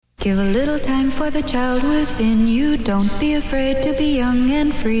Give a little time for the child within you. Don't be afraid to be young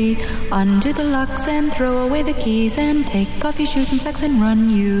and free. Undo the locks and throw away the keys and take off your shoes and socks and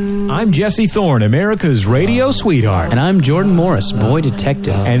run you. I'm Jesse Thorne, America's radio sweetheart. And I'm Jordan Morris, boy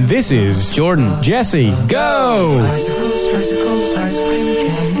detective. And this is Jordan. Jesse, go! Bicycles, tricycles, ice cream,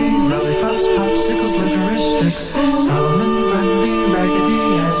 candy, lollipops, popsicles, licorice sticks, Solomon, Grundy, Raggedy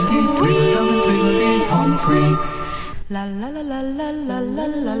Andy, Tweedledum and Tweedledee, home free. La la la la la la la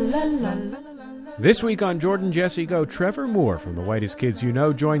la la la. This week on Jordan Jesse Go, Trevor Moore from The Whitest Kids You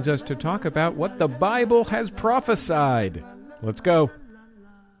Know joins us to talk about what the Bible has prophesied. Let's go.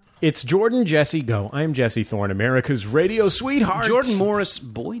 It's Jordan Jesse Go. I'm Jesse Thorne, America's radio sweetheart. Jordan Morris,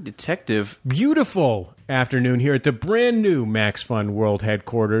 boy detective. Beautiful afternoon here at the brand new Max Fun World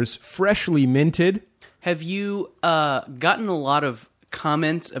headquarters, freshly minted. Have you gotten a lot of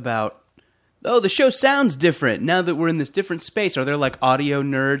comments about, oh, the show sounds different now that we're in this different space? Are there like audio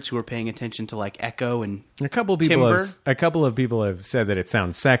nerds who are paying attention to like echo and A couple of people have said that it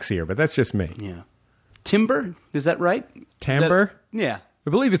sounds sexier, but that's just me. Yeah. Timbre? Is that right? Timbre? Yeah. I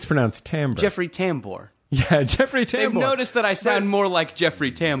believe it's pronounced timbre. Jeffrey Tambor. Yeah, Jeffrey Tambor. They've noticed that I sound more like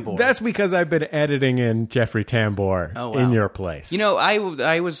Jeffrey Tambor. That's because I've been editing in Jeffrey Tambor in your place. You know,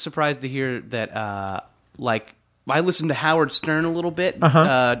 I was surprised to hear that, I listened to Howard Stern a little bit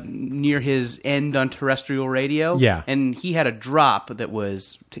near his end on terrestrial radio. Yeah. And he had a drop that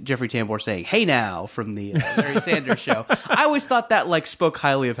was Jeffrey Tambor saying, "Hey now," from the Larry Sanders Show. I always thought that spoke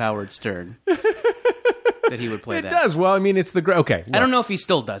highly of Howard Stern. That he would play that. It does. Well, I mean, it's the... Okay. Look. I don't know if he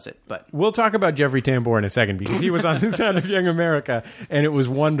still does it, but... We'll talk about Jeffrey Tambor in a second because he was on The Sound of Young America, and it was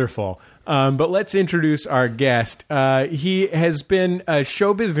wonderful. But let's introduce our guest. He has been a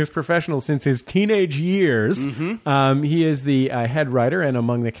show business professional since his teenage years. Mm-hmm. He is the head writer and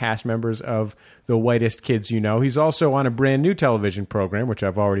among the cast members of The Whitest Kids You Know. He's also on a brand new television program, which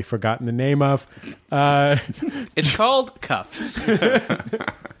I've already forgotten the name of. It's called Cuffs.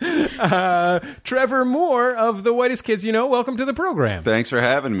 Trevor Moore of The Whitest Kids You Know, welcome to the program. Thanks for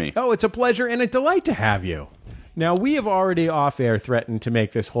having me. Oh, it's a pleasure and a delight to have you. Now, we have already off-air threatened to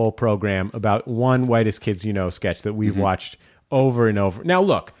make this whole program about one Whitest Kids You Know sketch that we've watched over and over. Now,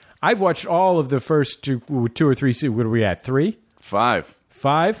 look, I've watched all of the first two or three seasons. What are we at, 3? 5.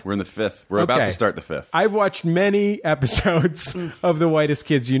 5? We're in the 5th. We're about to start the 5th. I've watched many episodes of The Whitest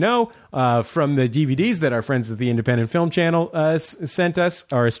Kids You Know from the DVDs that our friends at the Independent Film Channel sent us,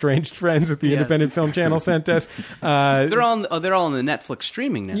 our estranged friends at the Independent Film Channel sent us. They're all on the Netflix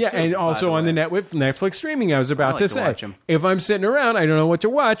streaming now. Yeah, too, and also on the Netflix streaming. I was about to say, watch 'em. if I'm sitting around, I don't know what to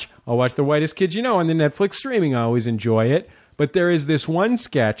watch, I'll watch The Whitest Kids You Know on the Netflix streaming. I always enjoy it. But there is this one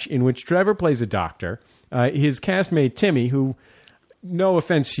sketch in which Trevor plays a doctor. His castmate, Timmy, who... No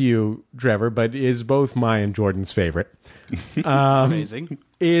offense to you, Trevor, but is both my and Jordan's favorite. Amazing.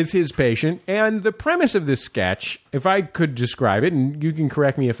 Is his patient. And the premise of this sketch, if I could describe it, and you can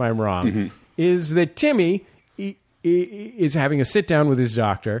correct me if I'm wrong, is that Timmy is having a sit-down with his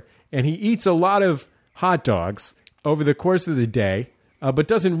doctor, and he eats a lot of hot dogs over the course of the day, but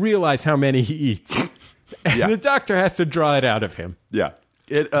doesn't realize how many he eats. And the doctor has to draw it out of him. Yeah.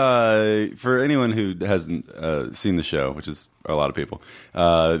 For anyone who hasn't seen the show, which is a lot of people,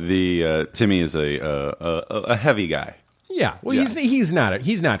 Timmy is a heavy guy. Yeah, well, he's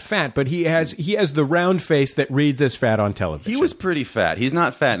not fat, but he has the round face that reads as fat on television. He was pretty fat. He's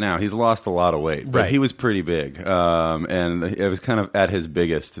not fat now. He's lost a lot of weight, but he was pretty big. And it was kind of at his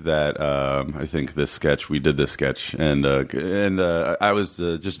biggest that I think we did this sketch, and I was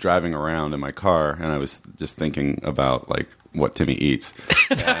just driving around in my car, and I was just thinking about what Timmy eats,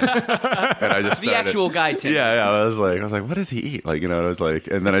 and I just the actual guy Timmy. Yeah. I was like, what does he eat? And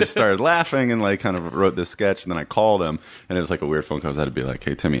then I just started laughing and kind of wrote this sketch, and then I called him, and it was like a weird phone call. So I had to be like,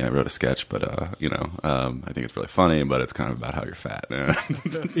 hey Timmy, I wrote a sketch, but I think it's really funny, but it's kind of about how you're fat.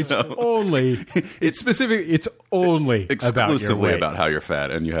 It's only exclusively about how you're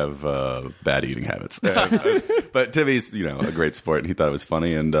fat and you have bad eating habits. But Timmy's a great sport, and he thought it was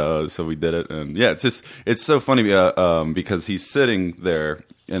funny, and so we did it. And yeah, it's so funny because he's sitting there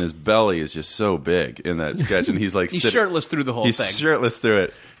and his belly is just so big in that sketch, and he's he's shirtless through the whole thing. He's shirtless through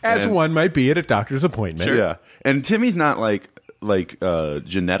it, as one might be at a doctor's appointment. Sure. Yeah, and Timmy's not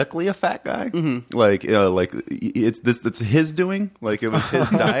genetically a fat guy. Mm-hmm. It's his doing. It was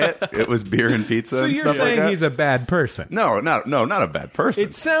his diet. It was beer and pizza. So and you're stuff saying like that. He's a bad person? No, not a bad person.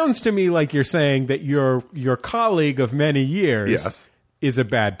 It sounds to me like you're saying that your colleague of many years. Yes. is a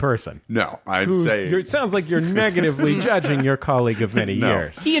bad person. No, I'd Who- say it sounds like you're negatively judging your colleague of many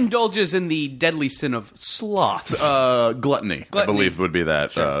years. He indulges in the deadly sin of sloth. gluttony. I Gluttony. believe would be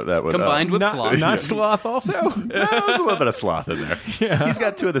that. That would Combined with sloth. Not sloth also? there's a little bit of sloth in there. Yeah. He's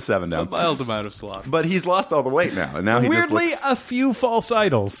got 2 of the 7 down, Mild amount of sloth. but he's lost all the weight now, and now he Weirdly, just looks. a few false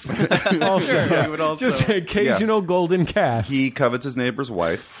idols. Also. Sure, he would also- Just an occasional golden calf. He covets his neighbor's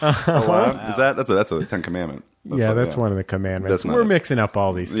wife. A lot. Is that's a 10 commandment? That's one of the commandments. That's not We're it. mixing up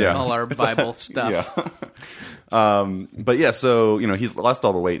all these things. Yeah. All our Bible stuff. Yeah. But yeah, so he's lost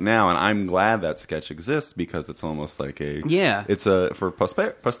all the weight now, and I'm glad that sketch exists because it's almost like it's for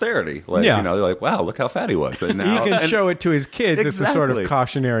posterity. Like Yeah. they're like, wow, look how fat he was. And He now, can show it to his kids. It's a sort of Exactly.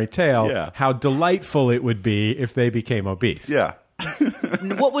 cautionary tale. Yeah. How delightful it would be if they became obese. Yeah.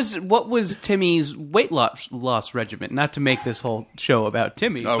 What was Timmy's weight loss regimen? Not to make this whole show about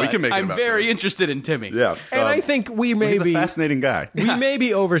Timmy. Oh, we but can make it I'm about very Timmy. interested in Timmy. Yeah. And I think we may he's be a fascinating guy. we may be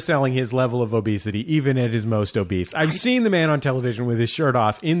overselling his level of obesity, even at his most obese. I've seen the man on television with his shirt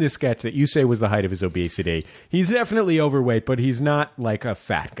off in the sketch that you say was the height of his obesity. He's definitely overweight, but he's not like a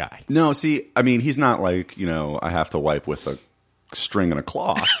fat guy. No, see, I mean, he's not like, I have to wipe with a string and a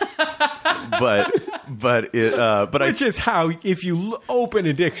cloth. but Which is how, if you open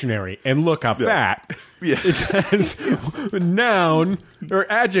a dictionary and look up fat, it says noun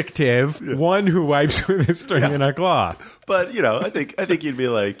or adjective, one who wipes with a string and a cloth. But I think you'd be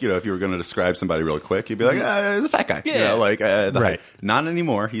like, if you were going to describe somebody real quick, you'd be like, he's a fat guy. Yeah. Right. Not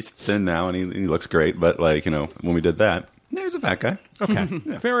anymore. He's thin now, and he looks great. But when we did that, he's a fat guy. Okay,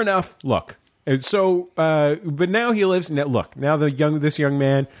 fair enough. Look, and so, but now he lives. Now this young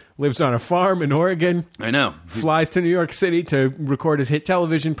man lives on a farm in Oregon. I know. Flies to New York City to record his hit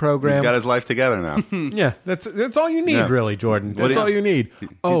television program. He's got his life together now. Yeah, that's all you need, really, Jordan. That's all you need.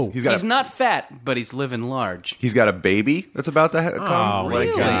 He's not fat, but he's living large. He's got a baby that's about to come. Oh, my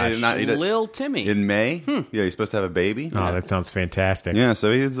gosh. Lil Timmy. In May? Yeah, he's supposed to have a baby. Oh, that sounds fantastic. Yeah,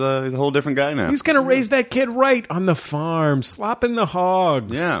 so he's a whole different guy now. He's gonna raise that kid right on the farm, slopping the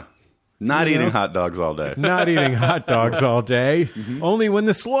hogs. Yeah. Not eating hot dogs all day. Not eating hot dogs all day. Only when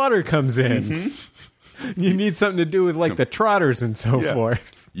the slaughter comes in. You need something to do with like the trotters and so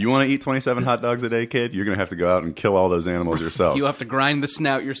forth. You want to eat 27 hot dogs a day, kid? You're going to have to go out and kill all those animals yourself. You have to grind the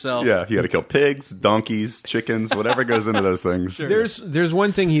snout yourself. Yeah, you got to kill pigs, donkeys, chickens, whatever goes into those things. Sure. There's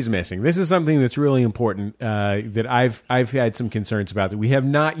one thing he's missing. This is something that's really important that I've had some concerns about that we have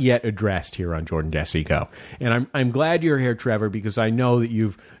not yet addressed here on Jordan Jesse Go. And I'm glad you're here, Trevor, because I know that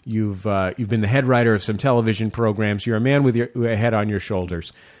you've been the head writer of some television programs. You're a man with a head on your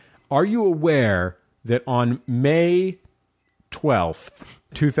shoulders. Are you aware that on May 12th,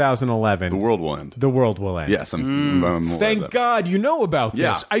 2011, The world will end. the world will end? Yes, I'm aware of Thank that. God you know about this.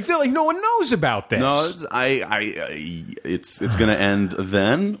 Yeah. I feel like no one knows about this. No, it's going to end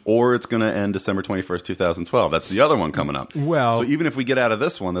then, or it's going to end December 21st, 2012. That's the other one coming up. Well- so even if we get out of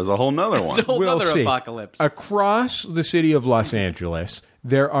this one, there's a whole nother one. It's a whole We'll other see. apocalypse. Across the city of Los Angeles,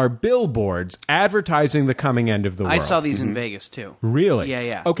 there are billboards advertising the coming end of the world. I saw these in Vegas too. Really? Yeah,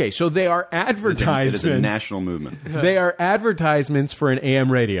 yeah. Okay, so they are It advertisements. is a national movement. They are advertisements for an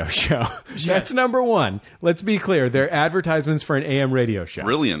AM radio show. That's number one. Let's be clear. They're advertisements for an AM radio show.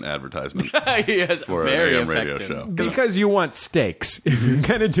 Brilliant advertisement Yes, for very an AM radio effective. show. Because you want stakes. If you're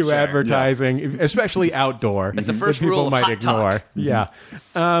going to do advertising, especially outdoor, That's the first that people rule of might hot ignore. talk.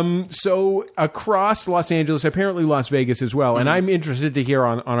 Yeah. So across Los Angeles, apparently Las Vegas as well, and I'm interested to hear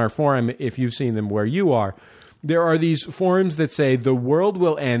on our forum, if you've seen them where you are, there are these forums that say the world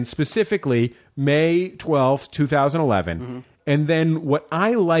will end specifically May 12th, 2011. And then what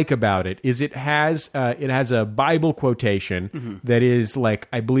I like about it is it has a Bible quotation that is like,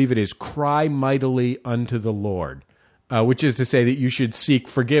 I believe it is, cry mightily unto the Lord. Which is to say that you should seek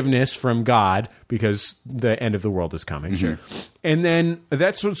forgiveness from God because the end of the world is coming. Sure. And then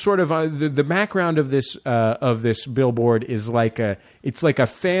that's sort of the background of this billboard is it's like a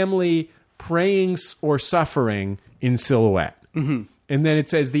family praying or suffering in silhouette. And then it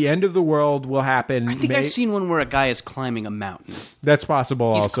says the end of the world will happen. I think I've seen one where a guy is climbing a mountain. That's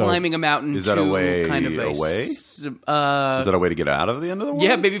possible. He's also climbing a mountain. Is that a way kind of away? Is Is that a way to get out of the end of the world?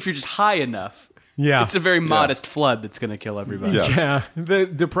 Yeah, maybe if you're just high enough. Yeah. It's a very modest flood that's going to kill everybody. Yeah. Yeah.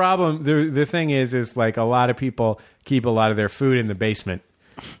 The problem, the thing is like a lot of people keep a lot of their food in the basement.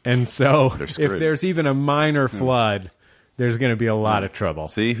 And so if screwed. there's even a minor flood, there's going to be a lot of trouble.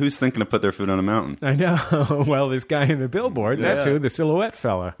 See, who's thinking to put their food on a mountain? I know. Well, this guy in the billboard, that's who, the silhouette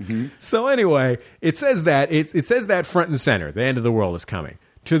fella. So anyway, it says that front and center, the end of the world is coming.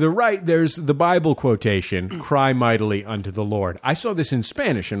 To the right, there's the Bible quotation, cry mightily unto the Lord. I saw this in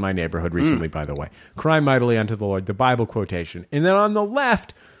Spanish in my neighborhood recently, by the way. Cry mightily unto the Lord, the Bible quotation. And then on the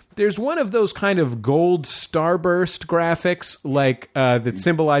left, there's one of those kind of gold starburst graphics like that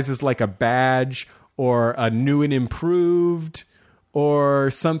symbolizes like a badge or a new and improved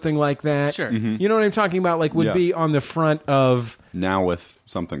or something like that. Sure. You know what I'm talking about? Like would be on the front of... Now with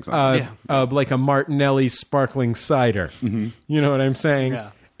something. like a Martinelli sparkling cider. You know what I'm saying?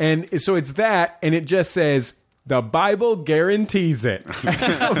 Yeah. And so it's that, and it just says, the Bible guarantees it.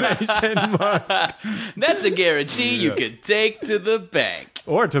 Exclamation mark. That's a guarantee you could take to the bank.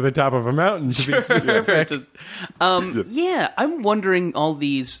 Or to the top of a mountain, to be specific. Yeah, I'm wondering all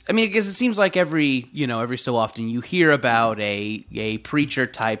these. I mean, I guess it seems like every so often you hear about a preacher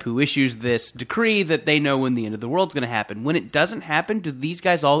type who issues this decree that they know when the end of the world's going to happen. When it doesn't happen, do these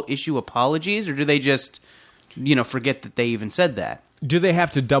guys all issue apologies, or do they just, forget that they even said that? Do they have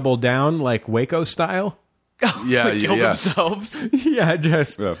to double down like Waco style? Kill themselves. Yeah,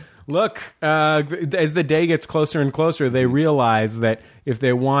 just look. As the day gets closer and closer, they realize that if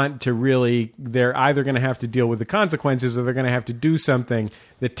they want to really, they're either going to have to deal with the consequences, or they're going to have to do something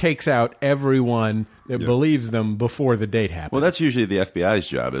that takes out everyone that believes them before the date happens. Well, that's usually the FBI's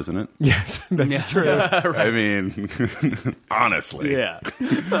job, isn't it? Yes, that's true. Right. I mean, honestly. Yeah.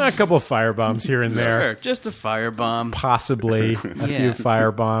 A couple of firebombs here and there. Sure, just a firebomb. Possibly a few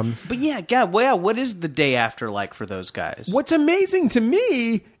firebombs. But yeah, God, what is the day after like for those guys? What's amazing to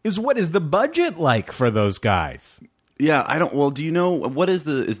me is what is the budget like for those guys? Yeah, I don't. Well, do you know what is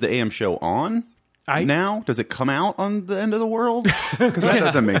the AM show on now? Does it come out on the end of the world? Because that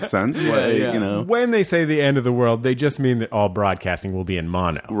doesn't make sense. When they say the end of the world, they just mean that all broadcasting will be in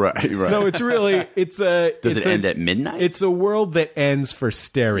mono. Right. So it's really Does it end at midnight? It's a world that ends for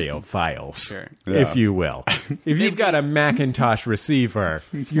stereophiles, if you will. If you've got a Macintosh receiver,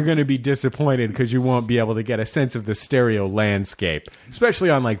 you're going to be disappointed because you won't be able to get a sense of the stereo landscape,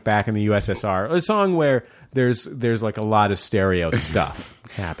 especially on like back in the USSR, a song where there's like a lot of stereo stuff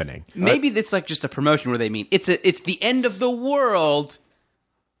happening. Maybe that's like just a promotion where they mean it's the end of the world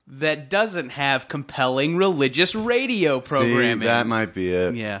that doesn't have compelling religious radio programming. See, that might be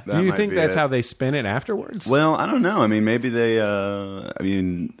it. Yeah. Do you think that's how they spin it afterwards? Well, I don't know. I mean, maybe they.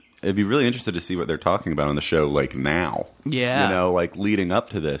 It'd be really interested to see what they're talking about on the show, like now. Yeah. Like leading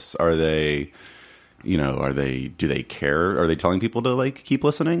up to this, are they? Do they care? Are they telling people to like keep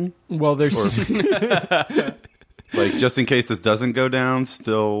listening? Well, there's like just in case this doesn't go down,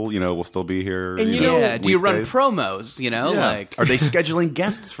 still, we'll still be here. And do you run promos? Like are they scheduling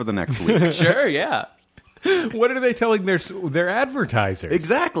guests for the next week? Sure, yeah. What are they telling their advertisers?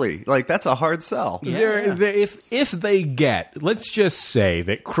 Exactly. Like that's a hard sell. Yeah. If they get, let's just say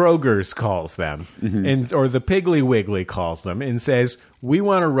that Kroger's calls them, or the Piggly Wiggly calls them and says, we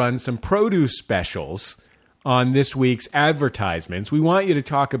want to run some produce specials on this week's advertisements. We want you to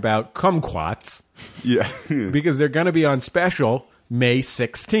talk about kumquats. Yeah. Because they're going to be on special May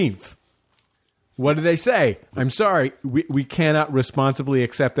 16th. What do they say? I'm sorry, we cannot responsibly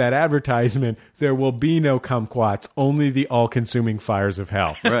accept that advertisement. There will be no kumquats, only the all-consuming fires of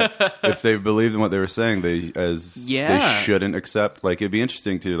hell. Right. If they believed in what they were saying, they shouldn't accept. Like, it'd be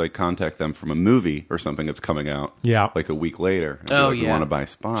interesting to like contact them from a movie or something that's coming out. Yeah. Like a week later. We want to buy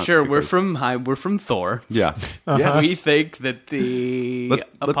spots. Sure, we're from Thor. Yeah. Yeah. We think that the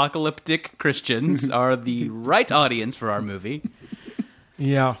apocalyptic Christians are the right audience for our movie.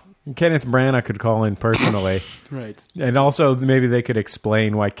 Yeah. Kenneth Branagh could call in personally. Right. And also maybe they could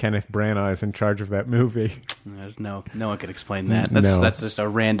explain why Kenneth Branagh is in charge of that movie. There's no one could explain that. That's just a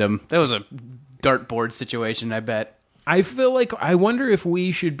random. That was a dartboard situation, I bet. I feel like I wonder if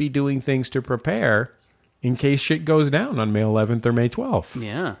we should be doing things to prepare in case shit goes down on May 11th or May 12th.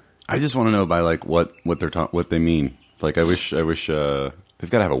 Yeah. I just want to know by like what they mean. Like I wish they've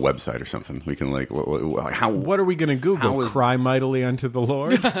got to have a website or something. We can how. What are we going to Google? Cry mightily unto the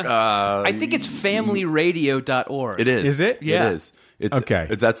Lord? I think it's familyradio.org. It is. Is it? Yeah. It is. It's okay.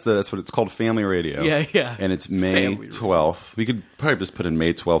 That's what it's called. Family Radio. Yeah. And it's May 12th. We could probably just put in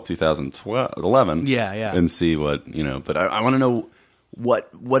May 12th, 2011. Yeah. And see what But I want to know what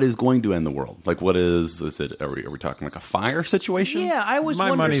is going to end the world. Like what is it? Are we talking like a fire situation? Yeah, I was My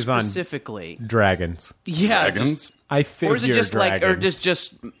wondering money's specifically. on dragons. Yeah, dragons. I figure or is it just dragons. like, or does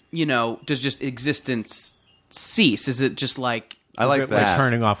just existence cease? Is it just like? I like that. Like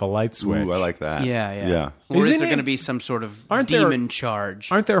turning off a light switch. Ooh, I like that. Yeah. Or Isn't is there it- going to be some sort of Aren't there- demon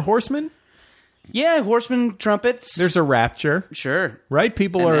charge? Aren't there horsemen? Yeah, horsemen, trumpets. There's a rapture, sure. right?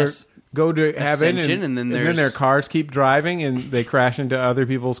 People And are there's go to heaven, ascension, and then there's- their cars keep driving, and they crash into other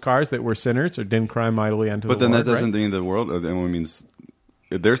people's cars that were sinners or didn't cry mightily unto But the then Lord. that doesn't right? mean the world. It only means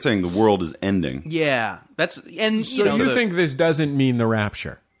they're saying the world is ending. Yeah, that's and So you think this doesn't mean the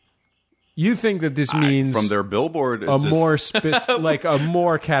rapture? You think that this means from their billboard more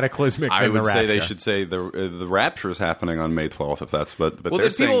more cataclysmic? I than would the say rapture. they should say the rapture is happening on May 12th. If that's but well, they're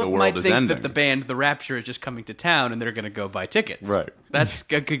saying the world might is think ending. that the band The Rapture is just coming to town and they're going to go buy tickets. Right. That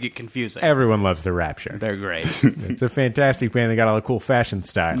could get confusing. Everyone loves the Rapture. They're great. It's a fantastic band. They got all the cool fashion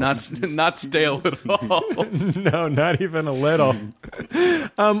styles. Not stale at all. No, not even a little.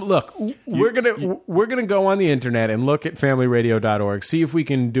 Look, we're gonna go on the internet and look at familyradio.org, see if we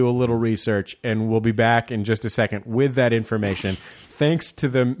can do a little research, and we'll be back in just a second with that information. Thanks to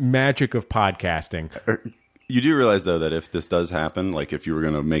the magic of podcasting. You do realize, though, that if this does happen, like if you were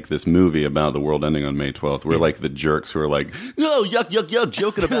going to make this movie about the world ending on May 12th, we're like the jerks who are like, oh, yuck, yuck, yuck,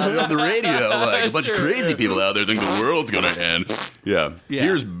 joking about it on the radio. Like a bunch of crazy people out there think the world's going to end. Yeah.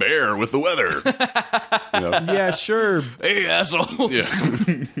 Here's Bear with the weather. Yeah, sure. Hey, asshole.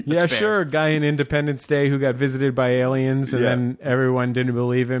 Yeah, sure. Guy in Independence Day who got visited by aliens, and then everyone didn't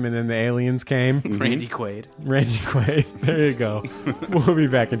believe him, and then the aliens came. Randy Quaid. Randy Quaid. There you go. We'll be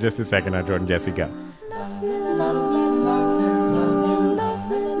back in just a second on Jordan Jesse Go.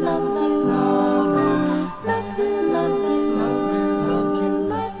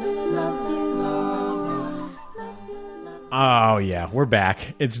 Oh, yeah, we're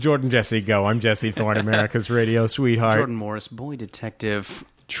back. It's Jordan Jesse Go. I'm Jesse Thorne, America's radio sweetheart. Jordan Morris, boy detective.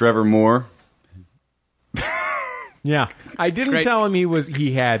 Trevor Moore. Yeah, I didn't tell him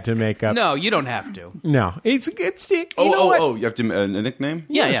he had to make up. No, you don't have to. No, it's you know what? You have to a nickname?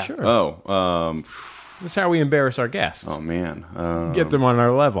 Yeah. Sure. Oh, That's how we embarrass our guests. oh man. Get them on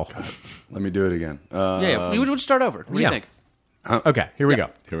our level. Let me do it again. We would start over. What do you think? Okay, here we go.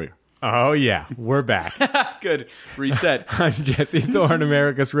 Here we go. Oh, yeah, we're back. Good. Reset. I'm Jesse Thorne,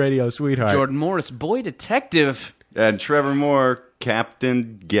 America's radio sweetheart. Jordan Morris, boy detective. And Trevor Moore,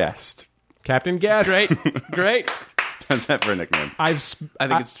 Captain Guest. Captain Guest. Great. How's that for a nickname? I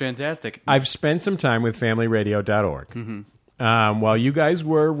think it's fantastic. I've spent some time with familyradio.org. While you guys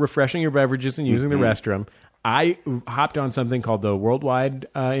were refreshing your beverages and using the restroom, I hopped on something called the Worldwide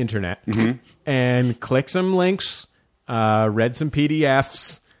Internet and clicked some links, read some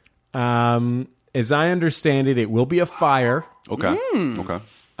PDFs. As I understand it, it will be a fire. Okay.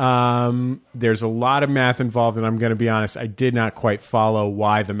 Okay. There's a lot of math involved, and I'm going to be honest, I did not quite follow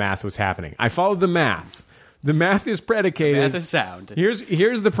why the math was happening. I followed the math. The math is predicated. Math is sound.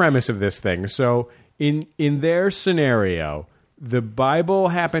 Here's the premise of this thing. So in their scenario, the Bible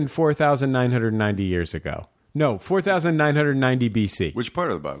happened 4,990 years ago. No, 4,990 BC. Which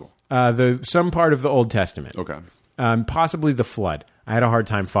part of the Bible? Some part of the Old Testament. Okay. Possibly the flood. I had a hard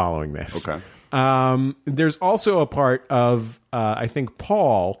time following this. Okay. There's also a part of, I think,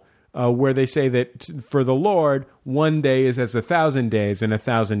 Paul, where they say that for the Lord, 1 day is as 1,000 days, and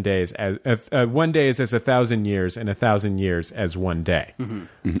 1,000 days as 1 day is as 1,000 years, and 1,000 years as 1 day.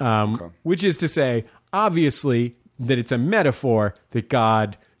 Okay. Which is to say, obviously, that it's a metaphor that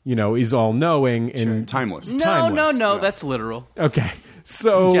God, is all knowing and timeless. No, that's literal. Okay.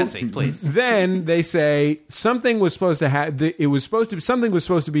 So Jesse, please. Then they say something was supposed to something was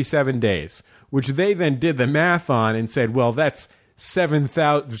supposed to be 7 days, which they then did the math on and said, well, that's 7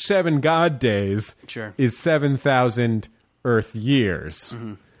 God days is 7,000 Earth years.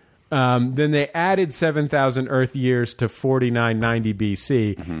 Then they added 7,000 Earth years to 4990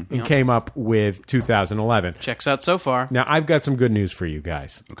 BC and came up with 2011. Checks out so far. Now, I've got some good news for you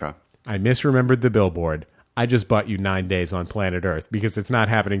guys. Okay. I misremembered the billboard. I just bought you 9 days on planet Earth because it's not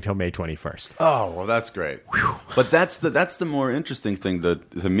happening till May 21st. Oh, well, that's great. But that's the more interesting thing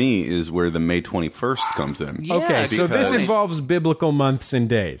that to me is where the May 21st comes in. Yeah, okay, so this because- involves biblical months and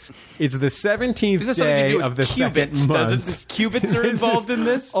days. It's the 17th Is this something to day do with of the cubits? second Doesn't month. this cubits are involved in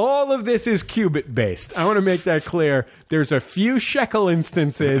this? All of this is cubit based. I want to make that clear. There's a few shekel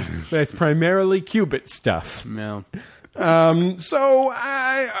instances that's primarily cubit stuff. No. So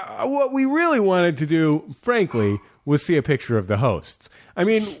what we really wanted to do, frankly, was see a picture of the hosts. I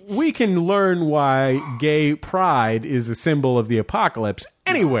mean, we can learn why gay pride is a symbol of the apocalypse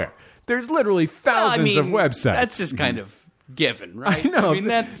anywhere. There's literally thousands of websites. That's just kind of given, right? I know.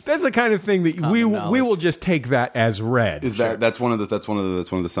 That's the kind of thing that we will just take that as read. Is that's one of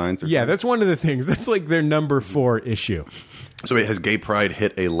the signs? Or yeah, something? that's one of the things. That's like their number 4 issue. So wait, has gay pride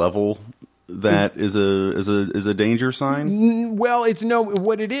hit a level that is a danger sign? Well,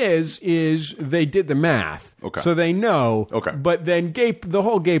 what it is they did the math. Okay. So they know. Okay. But then the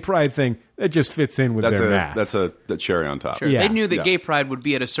whole gay pride thing, That just fits in with their math. That's the cherry on top. Sure. Yeah. They knew that gay pride would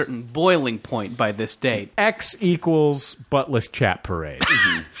be at a certain boiling point by this date. X equals buttless chat parade.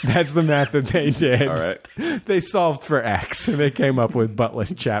 That's the math that they did. All right. They solved for X, and they came up with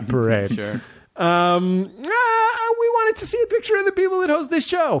buttless chat parade. Sure. We wanted to see a picture of the people that host this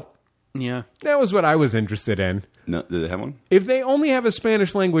show. Yeah. That was what I was interested in. No, did they have one? If they only have a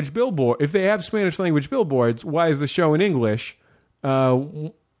Spanish language billboard, if they have Spanish language billboards, why is the show in English?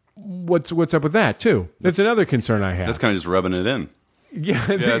 What's up with that too? That's another concern I have. That's kind of just rubbing it in. Yeah,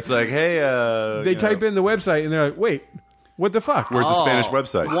 It's like, hey, they type in the website and they're like, wait, what the fuck? Where's the Spanish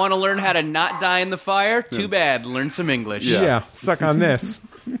website? Want to learn how to not die in the fire? Too bad. Learn some English. Yeah, suck on this.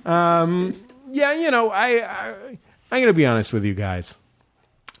 I'm going to be honest with you guys.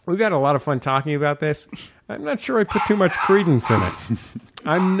 We've had a lot of fun talking about this. I'm not sure I put too much credence in it.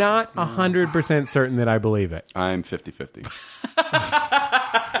 I'm not 100% certain that I believe it. I'm 50-50.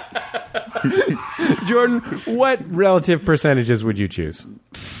 Jordan, what relative percentages would you choose?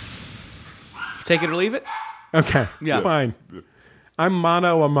 Take it or leave it? Okay, Yeah. fine. I'm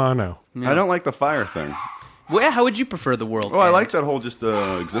mono a mono. I don't like the fire thing. Well, how would you prefer the world? Oh, I end? like that whole just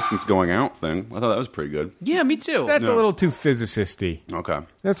existence going out thing. I thought that was pretty good. Yeah, me too. That's a little too physicist-y. Okay.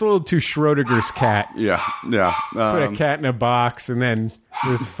 That's a little too Schrodinger's cat. Yeah. Put a cat in a box and then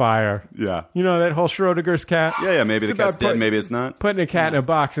there's fire. Yeah. You know that whole Schrodinger's cat? Yeah. Maybe It's the cat's about dead. Maybe it's not. Putting a cat in a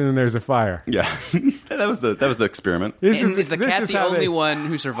box and then there's a fire. Yeah. that was the experiment. Is the this cat is the how only they- one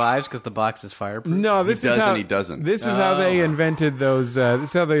who survives because the box is fireproof? No, this does is how and he doesn't. This is how they invented those. This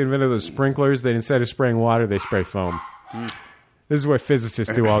is how they invented those sprinklers. That instead of spraying water, they spray foam. This is what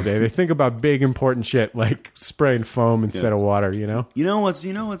physicists do all day. They think about big important shit like spraying foam instead of water. You know. You know what's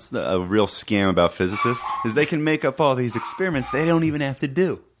a real scam about physicists is they can make up all these experiments they don't even have to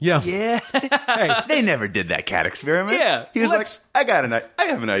do. Yeah. Hey, they never did that cat experiment. Yeah. He was like, I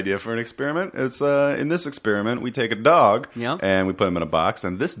have an idea for an experiment. It's in this experiment we take a dog and we put him in a box,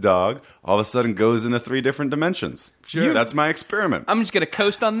 and this dog all of a sudden goes into 3 different dimensions. Sure. That's my experiment. I'm just going to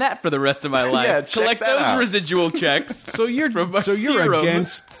coast on that for the rest of my life. Yeah, check collect that those out. residual checks. So you're theorem.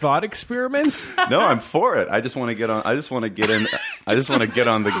 against thought experiments? No, I'm for it. I just want to get on. I just want to get in. I just want to get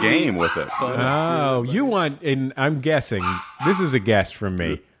on the game with it. Oh, you want? And I'm guessing this is a guess from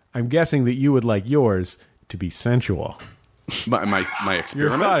me. I'm guessing that you would like yours to be sensual. My experiment.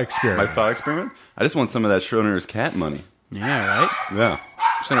 Your thought experiment. My thought experiment. I just want some of that Schrodinger's cat money. Yeah, right? Yeah.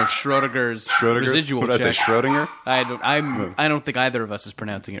 Some of Schrodinger's residual What did I checks. say? Schrodinger. I don't think either of us is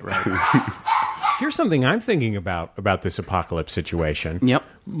pronouncing it right. Here's something I'm thinking about this apocalypse situation. Yep.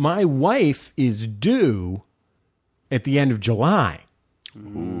 My wife is due at the end of July.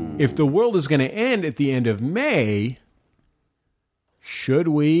 Ooh. If the world is going to end at the end of May, should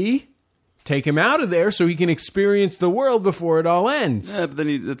we take him out of there so he can experience the world before it all ends? Yeah, but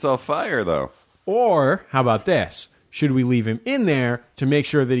then it's all fire, though. Or, how about this? Should we leave him in there to make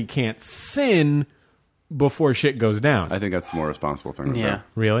sure that he can't sin before shit goes down? I think that's the more responsible thing. Yeah.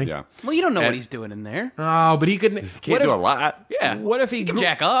 Really? Yeah. Well, you don't know what he's doing in there. Oh, but he could... Can't do a lot. Yeah. What if he can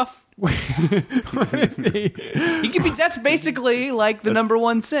jack off? He could be. That's basically like the number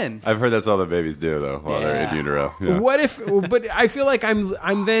one sin. I've heard that's all the babies do, though, while they're in utero. Yeah. What if... But I feel like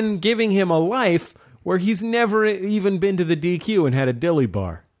I'm then giving him a life where he's never even been to the DQ and had a dilly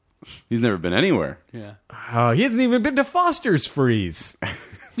bar. He's never been anywhere. Yeah. He hasn't even been to Foster's Freeze.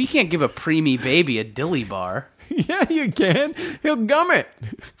 You can't give a preemie baby a dilly bar. Yeah, you can. He'll gum it.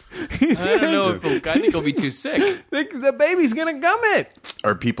 I don't know if I think he'll be too sick. The baby's going to gum it.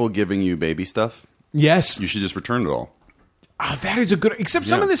 Are people giving you baby stuff? Yes. You should just return it all. Oh, that is a good... Except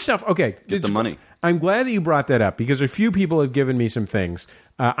some of this stuff... Okay. Get the money. I'm glad that you brought that up because a few people have given me some things.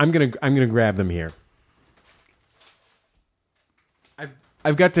 I'm gonna grab them here.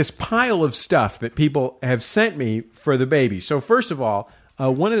 I've got this pile of stuff that people have sent me for the baby. So first of all,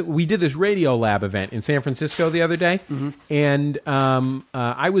 we did this Radio Lab event in San Francisco the other day, and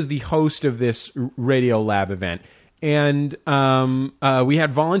I was the host of this Radio Lab event. And we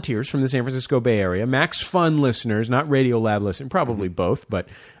had volunteers from the San Francisco Bay Area, Max Fun listeners, not Radio Lab listeners, probably both, but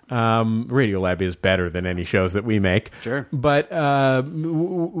Radio Lab is better than any shows that we make. Sure. But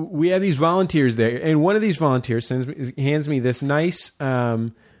we had these volunteers there, and one of these volunteers hands me this nice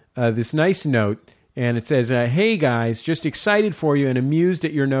note, and it says, "Hey guys, just excited for you and amused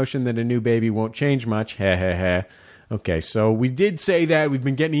at your notion that a new baby won't change much. Heh heh heh." Okay, so we did say that. We've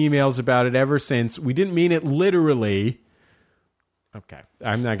been getting emails about it ever since. We didn't mean it literally. Okay,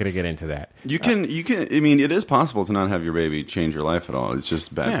 I'm not going to get into that. You can. I mean, it is possible to not have your baby change your life at all. It's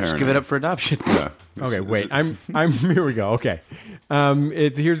just bad parenting. Just give it up for adoption. Yeah. Okay, wait. I'm. Here we go. Okay,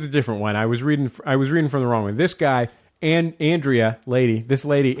 here's a different one. I was reading from the wrong one. This guy And Andrea, this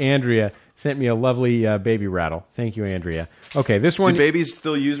lady, Andrea, sent me a lovely baby rattle. Thank you, Andrea. Okay, this one... Do babies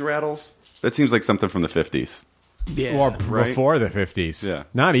still use rattles? That seems like something from the 50s. Yeah, or right? before the 50s. Yeah.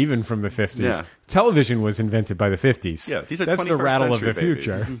 Not even from the 50s. Yeah. Television was invented by the 50s. Yeah, these are that's the 21st rattle of the century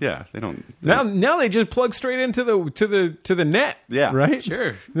future. babies. Yeah, they don't... Now they just plug straight into the net. Yeah. Right?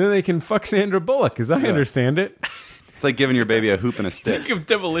 Sure. Then they can fuck Sandra Bullock, as I understand it. It's like giving your baby a hoop and a stick. Think of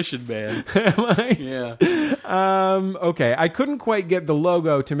Demolition Man. Am I? Yeah. Okay, I couldn't quite get the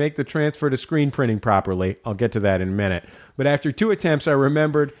logo to make the transfer to screen printing properly. I'll get to that in a minute. But after 2 attempts, I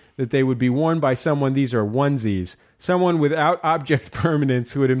remembered that they would be worn by someone, these are onesies, someone without object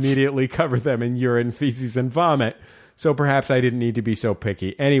permanence who would immediately cover them in urine, feces, and vomit. So perhaps I didn't need to be so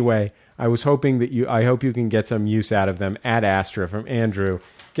picky. Anyway, I was hoping that I hope you can get some use out of them. Ad Astra from Andrew.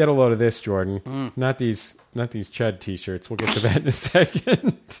 Get a load of this, Jordan. Not these Chud t-shirts. We'll get to that in a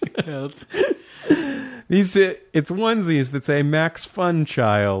second. It's onesies that say Max Fun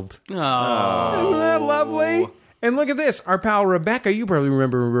Child. Oh. Isn't that lovely? And look at this. Our pal Rebecca, you probably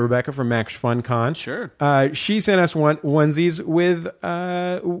remember Rebecca from Max Fun Con. Sure. She sent us onesies with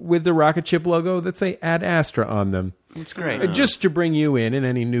the rocket ship logo that say Ad Astra on them. It's great. Just to bring you in, and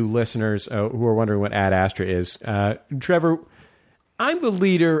any new listeners who are wondering what Ad Astra is, Trevor, I'm the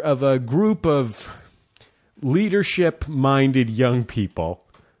leader of a group of leadership-minded young people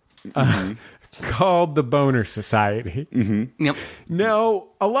called the Boner Society. Mm-hmm. Yep. Now,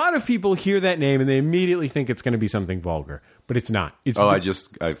 a lot of people hear that name and they immediately think it's going to be something vulgar, but it's not. I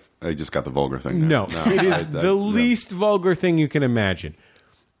just got the vulgar thing. No, it is the least vulgar thing you can imagine.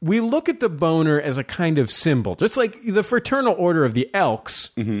 We look at the boner as a kind of symbol, just like the Fraternal Order of the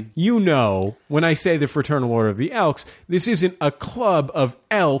Elks. Mm-hmm. You know, when I say the Fraternal Order of the Elks, this isn't a club of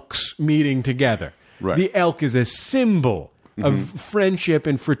elks meeting together. Right. The elk is a symbol of friendship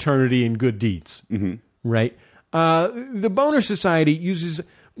and fraternity and good deeds. Mm-hmm. Right? The Boner Society uses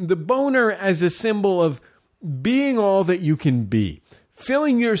the boner as a symbol of being all that you can be,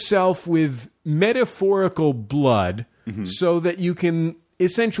 filling yourself with metaphorical blood so that you can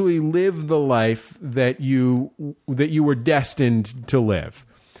essentially live the life that you were destined to live.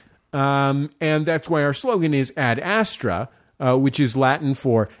 And that's why our slogan is Ad Astra, which is Latin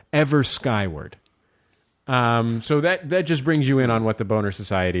for ever skyward. So that just brings you in on what the Boner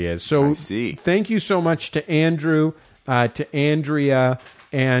Society is. So I see. Thank you so much to Andrew, to Andrea,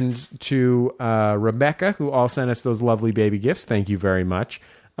 and to Rebecca, who all sent us those lovely baby gifts. Thank you very much.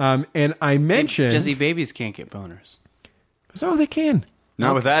 And I mentioned... Jesse, babies can't get boners. So they can.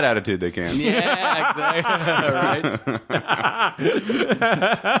 Not with that attitude, they can. Yeah, exactly.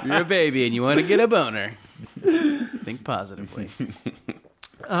 Right? You're a baby and you want to get a boner. Think positively.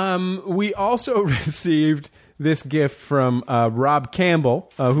 We also received this gift from Rob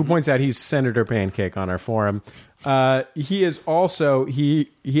Campbell, who points out he's Senator Pancake on our forum. He is also he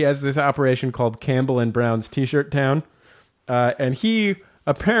has this operation called Campbell and Brown's T-shirt Town, and he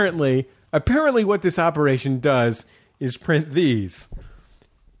apparently what this operation does is print these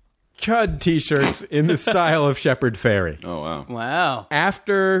Chud T-shirts in the style of Shepard Fairey. Oh, wow. Wow.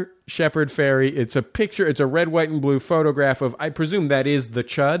 After Shepard Fairey, it's a picture, it's a red, white, and blue photograph of, I presume that is the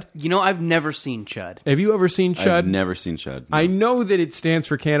Chud. You know, I've never seen Chud. Have you ever seen Chud? I've never seen Chud. No. I know that it stands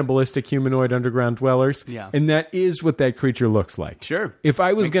for Cannibalistic Humanoid Underground Dwellers. Yeah. And that is what that creature looks like. Sure. If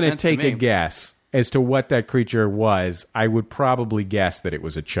I was going to sense to take a me. guess as to what that creature was, I would probably guess that it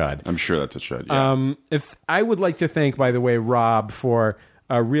was a Chud. I'm sure that's a Chud, yeah. If I would like to thank, by the way, Rob for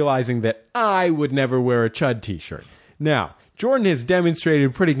realizing that I would never wear a Chud T-shirt. Now, Jordan has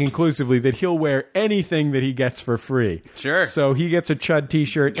demonstrated pretty conclusively that he'll wear anything that he gets for free. Sure. So he gets a Chud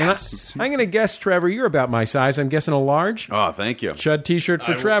T-shirt. Yes. And I'm going to guess, Trevor, you're about my size. I'm guessing a large. Oh, thank you. Chud T-shirt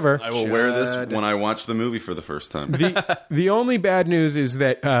for I Trevor. will wear this when I watch the movie for the first time. The only bad news is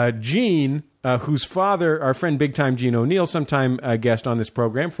that Gene, whose father, our friend Big Time Gene O'Neill, sometime guest on this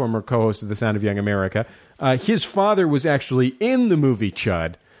program, former co-host of The Sound of Young America, his father was actually in the movie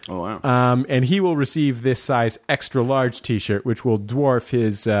Chud. Oh, wow. And he will receive this size extra large T-shirt, which will dwarf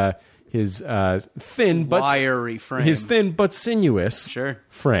his thin but wiry frame. his thin but sinuous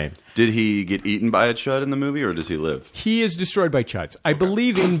frame. Did he get eaten by a Chud in the movie, or does he live? He is destroyed by Chuds. I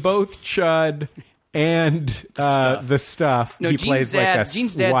believe in both Chud and the stuff. No, he Gene's plays dad, like a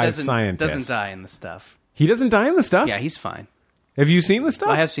Gene's dad wise scientist. doesn't die in the stuff. He doesn't die in the stuff? Yeah, he's fine. Have you seen the stuff?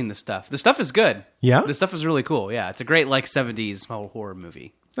 I have seen the stuff. The stuff is good. Yeah? The stuff is really cool. Yeah, it's a great 70s horror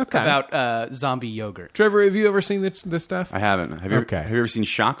movie. Okay. About zombie yogurt. Trevor, have you ever seen this stuff? I haven't. Have you ever seen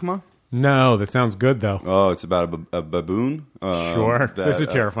Shakma? No, that sounds good, though. Oh, it's about a baboon. Sure. There's a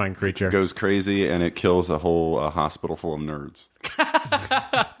terrifying creature. Goes crazy, and it kills a whole hospital full of nerds.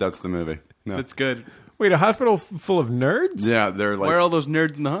 That's the movie. No. That's good. Wait, a hospital full of nerds? Yeah, they're like. Where are all those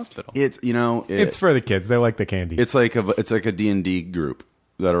nerds in the hospital? It's for the kids. They like the candy. It's like a D&D group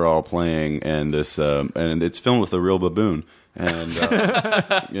that are all playing, and and it's filmed with a real baboon, and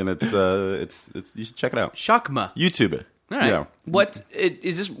and it's you should check it out. Shakma. YouTube it. All right. Yeah. What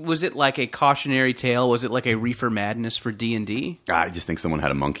is this? Was it like a cautionary tale? Was it like a reefer madness for D&D? I just think someone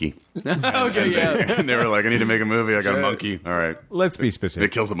had a monkey. Okay, yeah. And they were like, I need to make a movie. I got a monkey. All right. Let's be It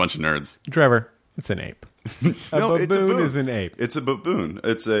specific. kills a bunch of nerds. Trevor, it's an ape. No, a it's a baboon baboon. is an ape. It's a baboon.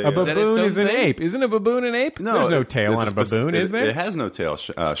 It's a A baboon own is an thing? ape. Isn't a baboon an ape? No, There's no tail it's on a baboon, is there? It has no tail.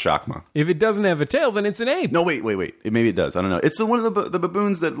 Shakma. If it doesn't have a tail, then it's an ape. No, wait. Maybe it does. I don't know. It's one of the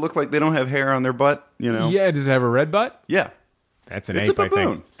baboons that look like they don't have hair on their butt. You know? Yeah, does it have a red butt? Yeah. That's an It's ape, a I think.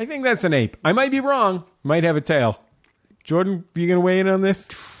 baboon. I think that's an ape. I might be wrong. Might have a tail. Jordan, you going to weigh in on this?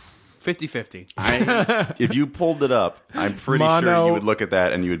 50-50. If you pulled it up, I'm pretty sure you would look at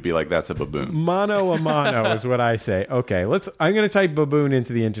that and you would be like, "That's a baboon." Mono a mono is what I say. Okay, I'm going to type baboon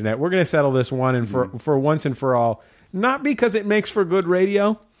into the internet. We're going to settle this one and for once and for all. Not because it makes for good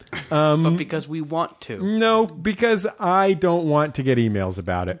radio. But because we want to. No, because I don't want to get emails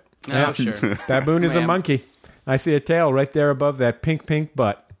about it. Oh, sure. Baboon is a Ma'am. monkey. I see a tail right there above that pink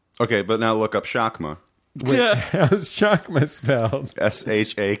butt. Okay, but now look up Shakma. How's Chakma spelled?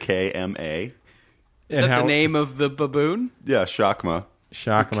 Shakma. Is that the name of the baboon? Yeah, Shakma.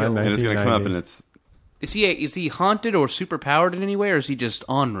 Shakma, And it's going to come up, and 1990. it's Is he haunted or superpowered in any way, or is he just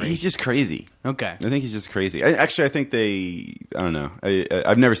ornery? he's just crazy. Okay. I think he's just crazy. I think I don't know.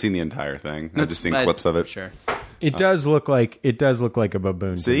 I've never seen the entire thing. I've just seen clips of it. Sure. It does look like a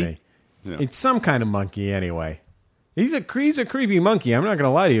baboon See? to me. Yeah. It's some kind of monkey anyway. He's a creepy monkey. I'm not going to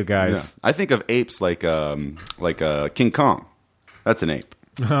lie to you Yeah. guys. I think of apes like King Kong. That's an ape.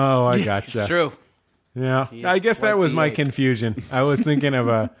 Oh, I gotcha. It's true. Yeah, He is I guess that quite was the my ape. confusion. I was thinking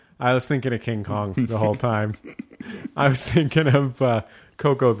of King Kong the whole time. I was thinking of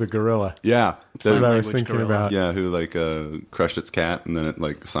Coco the gorilla. Yeah. That's what I was language thinking gorilla. about. Yeah, who crushed its cat and then it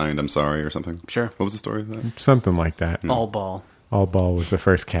like signed "I'm sorry" or something. Sure. What was the story of that? Something like that. All ball. All Ball was the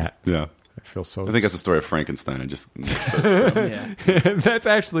first cat. Yeah. I feel so. I think that's the story of Frankenstein. I just mixed those two. Yeah. That's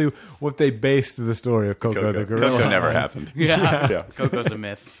actually what they based the story of Coco the gorilla. Coco never on. happened. Yeah. Yeah. Coco's a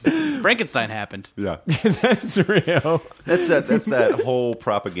myth. Frankenstein happened. Yeah. That's real. That's that whole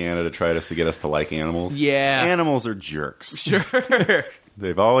propaganda to try to get us to like animals. Yeah. Animals are jerks. Sure.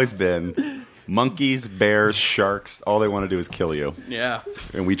 They've always been. Monkeys, bears, sharks, all they want to do is kill you. Yeah.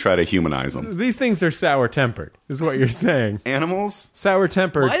 And we try to humanize them. These things are sour-tempered, is what you're saying. Animals,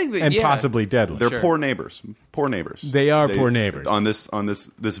 Sour-tempered Well, I think that- and yeah. possibly deadly. they're Sure. poor neighbors. Poor neighbors. They are poor neighbors. On this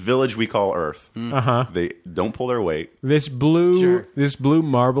village we call Earth. Uh-huh. They don't pull their weight. This blue Sure.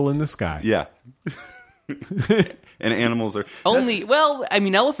 marble in the sky. Yeah. And animals are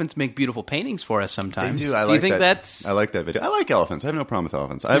elephants make beautiful paintings for us sometimes. They do. I you like think that. that's I like that video. I like elephants. I have no problem with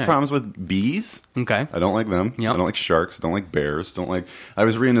elephants. I have Yeah. problems with bees. okay? I don't like them. Yep. I don't like sharks. Don't like bears. Don't like. I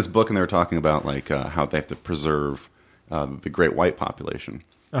was reading this book and they were talking about like how they have to preserve the great white population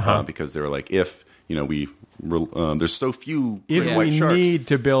because they were like, if there's so few If great we white sharks. need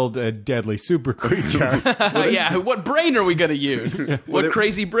to build a deadly super creature, Yeah. What brain are we going to use? What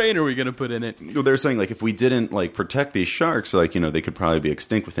crazy brain are we going to put in it? Well, they're saying like if we didn't like protect these sharks, like they could probably be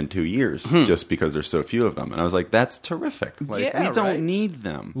extinct within 2 years just because there's so few of them. And I was like, that's terrific. Like Yeah, we don't right. need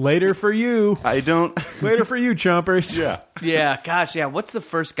them. later for you. I don't. Later for you, chompers. Yeah. Yeah, gosh, yeah. What's the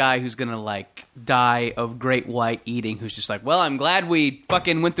first guy who's gonna like die of great white eating? Who's just like, well, I'm glad we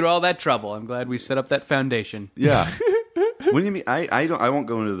fucking went through all that trouble. I'm glad we set up that foundation. Yeah. What do you mean? I won't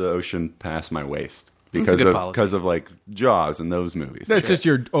go into the ocean past my waist That's a good policy. because of like Jaws and those movies. That's just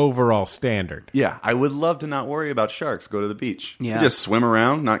your overall standard. Yeah, I would love to not worry about sharks. Go to the beach. Yeah. Just swim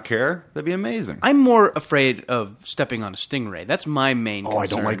around, not care. That'd be amazing. I'm more afraid of stepping on a stingray. That's my main concern. I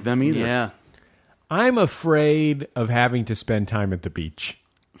don't like them either. Yeah. I'm afraid of having to spend time at the beach.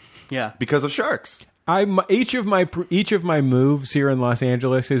 Yeah. Because of sharks. Each of my moves here in Los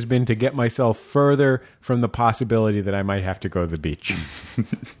Angeles has been to get myself further from the possibility that I might have to go to the beach.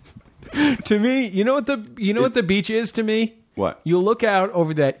 To me, you know what the beach is to me? What? You look out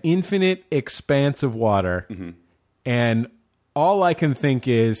over that infinite expanse of water, and all I can think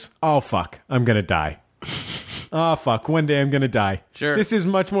is, "Oh fuck, I'm gonna die." Oh fuck, one day I'm gonna die. Sure. This is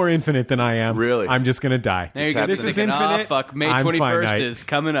much more infinite than I am. Really? I'm just gonna die. There you go. This Just is thinking, infinite. Oh, fuck. May I'm 21st finite. is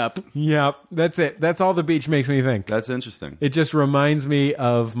coming up. Yep, that's it. That's all the beach makes me think. That's interesting. It just reminds me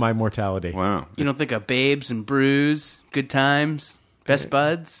of my mortality. Wow. You don't think of babes and brews, good times, best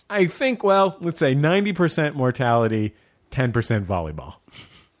buds? I think, well, let's say 90% mortality, 10% volleyball.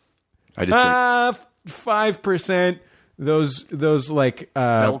 I just think 5% those like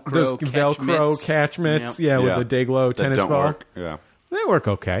Velcro those Velcro catchments, with the Day-Glo tennis don't ball. Work. Yeah, they work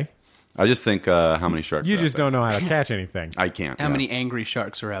okay. I just think how many sharks? You just don't know how to catch anything. I can't. How many angry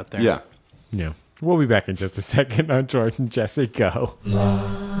sharks are out there? Yeah. Yeah. We'll be back in just a second on Jordan Jesse Go.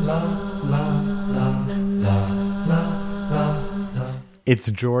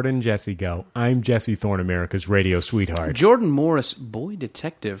 It's Jordan Jesse Go. I'm Jesse Thorne, America's radio sweetheart. Jordan Morris, boy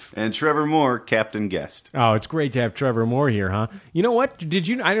detective. And Trevor Moore, captain guest. Oh, it's great to have Trevor Moore here, huh? You know what? Did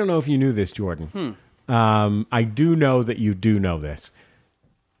you? I don't know if you knew this, Jordan. I do know that you do know this.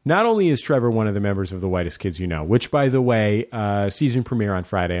 Not only is Trevor one of the members of the Whitest Kids You Know, which, by the way, season premiere on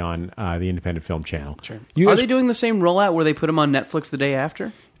Friday on the Independent Film Channel. Sure. Are they doing the same rollout where they put them on Netflix the day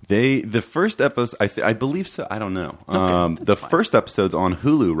after? The first episode, I believe so. I don't know. Okay, first episode's on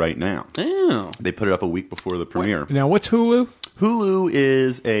Hulu right now. Oh. They put it up a week before the premiere. Now, what's Hulu? Hulu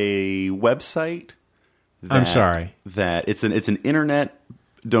is a website. I'm sorry. That it's an internet.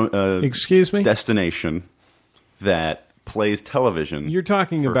 Excuse me? Destination that plays television. You're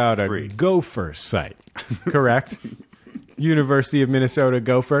talking for about free. a Gopher site, correct? University of Minnesota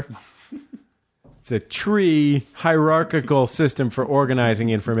Gopher. It's a tree hierarchical system for organizing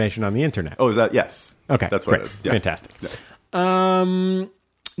information on the internet. Oh, is that? Yes. Okay, that's what great. it is. Yes. Fantastic. Yeah.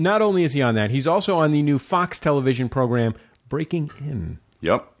 Not only is he on that, he's also on the new Fox television program Breaking In.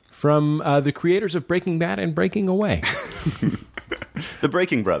 Yep. From the creators of Breaking Bad and Breaking Away. The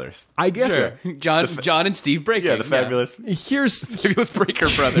Breaking Brothers. I guess. Sure. John and Steve Breaking. Yeah, the fabulous. Here's Breaker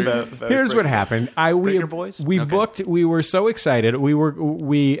Brothers. Here's what happened. Breaker Boys? We booked. We were so excited. We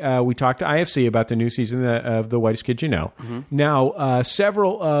talked to IFC about the new season of The Whitest Kids You Know. Mm-hmm. Now,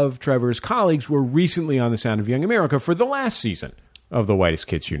 several of Trevor's colleagues were recently on The Sound of Young America for the last season of The Whitest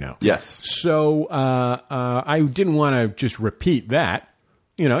Kids You Know. Yes. So I didn't want to just repeat that.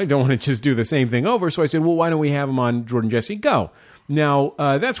 You know, I don't want to just do the same thing over. So I said, well, why don't we have him on Jordan Jesse Go? Now,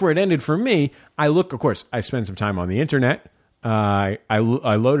 that's where it ended for me. Of course, I spent some time on the internet. I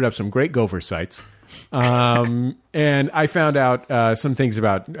loaded up some great Gopher sites. And I found out some things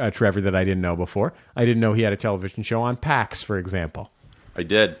about Trevor that I didn't know before. I didn't know he had a television show on PAX, for example. I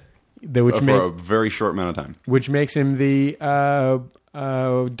did. For a very short amount of time. Which makes him the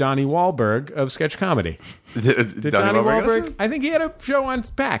Donnie Wahlberg of sketch comedy. Did Donnie Wahlberg? I think he had a show on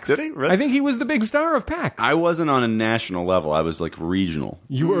PAX. Did he? Really? I think he was the big star of PAX. I wasn't on a national level. I was like regional.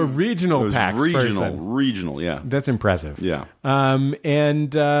 You were a regional PAX regional, regional, yeah. That's impressive. Yeah.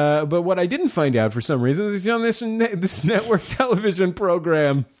 But what I didn't find out for some reason is on this network television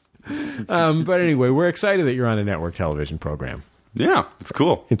program. But anyway, we're excited that you're on a network television program. Yeah, it's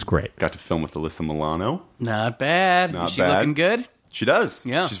cool. It's great. Got to film with Alyssa Milano. Not bad. Is she looking good? She does.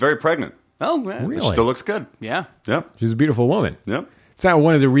 Yeah. She's very pregnant. Oh, man. Really? She still looks good. Yeah. Yep. She's a beautiful woman. Yep. It's not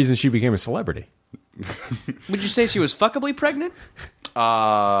one of the reasons she became a celebrity. Would you say she was fuckably pregnant? It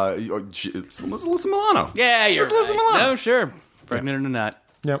was Alyssa Milano. Yeah, you're Alyssa right. Milano. No, sure. Pregnant or not.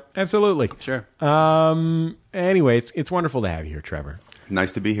 Yep, absolutely. Sure. Anyway, it's wonderful to have you here, Trevor.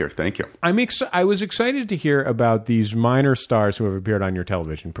 Nice to be here. Thank you. I was excited to hear about these minor stars who have appeared on your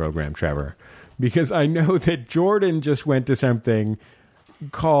television program, Trevor, because I know that Jordan just went to something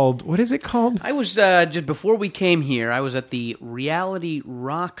called, what is it called? I was, just before we came here, I was at the Reality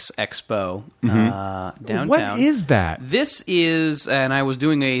Rocks Expo downtown. What is that? This is, and I was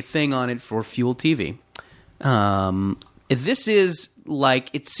doing a thing on it for Fuel TV. This is like,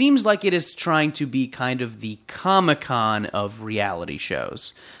 it seems like it is trying to be kind of the Comic-Con of reality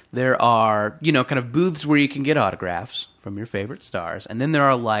shows. There are, kind of booths where you can get autographs from your favorite stars. And then there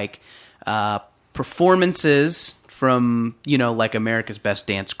are like performances from, like America's Best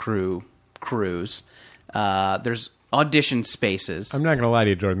Dance crews. There's audition spaces. I'm not going to lie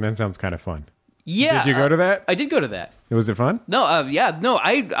to you, Jordan. That sounds kind of fun. Yeah. Did you go to that? I did go to that. Was it fun? No, yeah, no.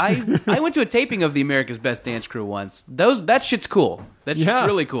 I went to a taping of the America's Best Dance Crew once. That shit's cool. That shit's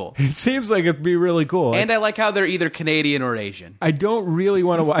really cool. It seems like it'd be really cool. And I like how they're either Canadian or Asian. I don't really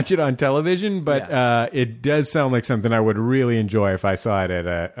want to watch it on television, but it does sound like something I would really enjoy if I saw it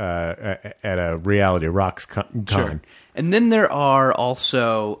at a Reality Rocks con. Sure. And then there are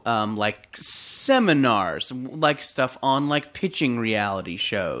also like seminars, like stuff on like pitching reality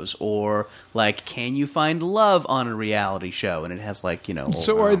shows, or like can you find love on a reality show? And it has like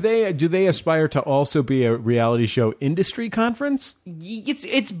So do they aspire to also be a reality show industry conference?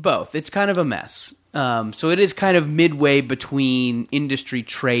 It's both. It's kind of a mess. So it is kind of midway between industry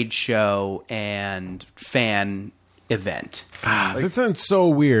trade show and fan event. That sounds so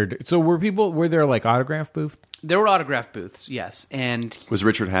weird. So were there like autograph booths? There were autograph booths, yes. And was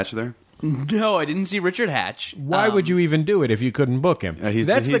Richard Hatch there? No, I didn't see Richard Hatch. Why would you even do it if you couldn't book him?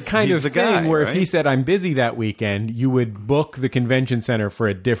 That's the kind of the thing guy, where right? if he said, I'm busy that weekend, you would book the convention center for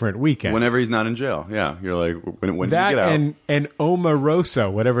a different weekend. Whenever he's not in jail. Yeah. You're like, when do you that get out? and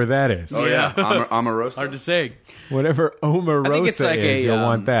Omarosa, whatever that is. Oh, yeah. Omarosa. Hard to say. Whatever Omarosa I think it's like is, you'll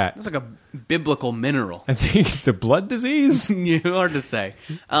want that. It's like a biblical mineral. I think it's a blood disease. Yeah, hard to say.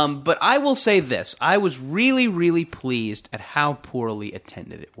 But I will say this. I was really, really pleased at how poorly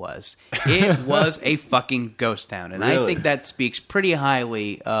attended it was. It was a fucking ghost town. And I Really? think that speaks pretty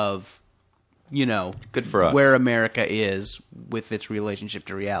highly of, Good for us. where America is with its relationship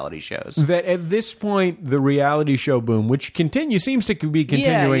to reality shows. That at this point, the reality show boom, which seems to be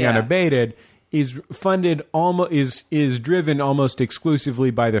continuing Yeah. unabated, is funded is driven almost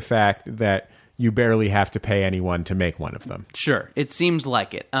exclusively by the fact that you barely have to pay anyone to make one of them. Sure, it seems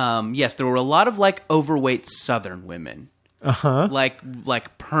like it. Yes, there were a lot of overweight Southern women, like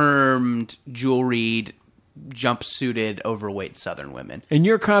permed, jewelried, jumpsuited, overweight Southern women. And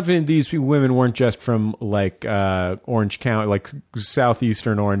you're confident these women weren't just from Orange County, like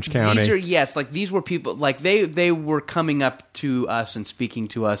southeastern Orange County. These were people they were coming up to us and speaking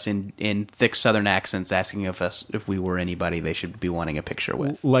to us in thick Southern accents, asking if we were anybody they should be wanting a picture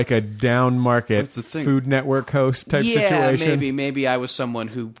with. Like a down market What's the thing? Food Network host type situation. Maybe I was someone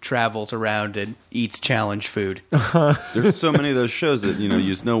who travels around and eats challenge food. There's so many of those shows that,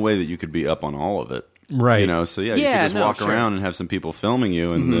 there's no way that you could be up on all of it. Right. So you could Yeah, just walk sure. around and have some people filming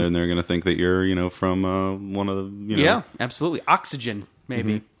you, and then they're going to think that you're, from one of the, Yeah, absolutely. Oxygen,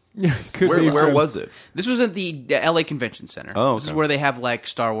 maybe. Could be Where from- was it? This was at the LA Convention Center. Oh, This is okay. where they have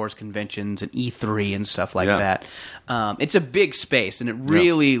Star Wars conventions and E3 and stuff like Yeah. that. It's a big space, and it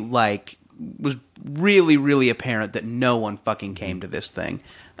really was really, really apparent that no one fucking came to this thing.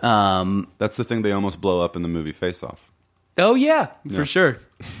 That's the thing they almost blow up in the movie Face Off. Oh yeah, for sure.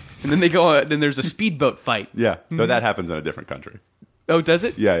 And then they go. Then there's a speedboat fight. Yeah, though that happens in a different country. Oh, does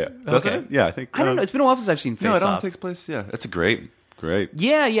it? Yeah. Doesn't Okay. it? Yeah, I think. I don't know. It's been a while since I've seen Face No, it all Off. takes place. Yeah, it's great.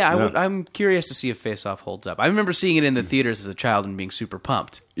 Yeah. I'm curious to see if Face Off holds up. I remember seeing it in the theaters as a child and being super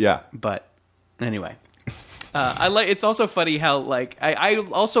pumped. Yeah. But anyway, It's also funny how I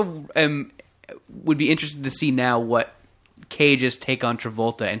also would be interested to see now what Cage's take on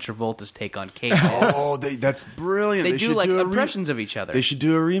Travolta and Travolta's take on Cage. Oh, that's brilliant. They do should do a impressions of each other. They should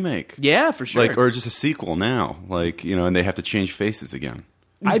do a remake. Yeah, for sure. Or just a sequel now. And they have to change faces again.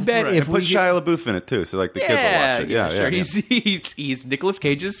 I bet Right. if Put Shia LaBeouf in it too, so the kids will watch it. Yeah, sure. yeah. He's Nicolas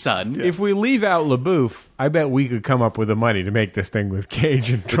Cage's son. if we leave out LaBeouf, I bet we could come up with the money to make this thing with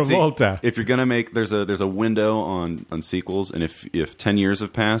Cage and But see, Travolta. if you're gonna make, there's a window on sequels, and if 10 years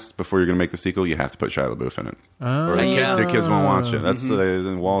have passed before you're gonna make the sequel, you have to put Shia LaBeouf in it, or Yeah. the kids won't watch it. That's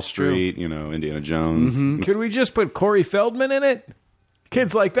in Wall Street, Indiana Jones. Could we just put Corey Feldman in it?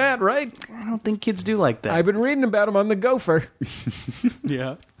 Kids like that, right? I don't think kids do like that. I've been reading about him on The Gopher.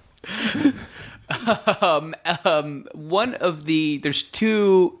 Yeah. One of there's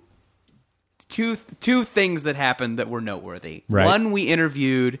two things that happened that were noteworthy. Right. One, we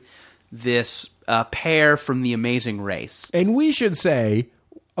interviewed this pair from The Amazing Race. And we should say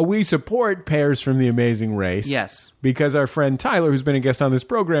we support pairs from The Amazing Race. Yes. Because our friend Tyler, who's been a guest on this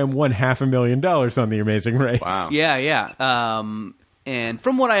program, won $500,000 on The Amazing Race. Wow. Yeah. And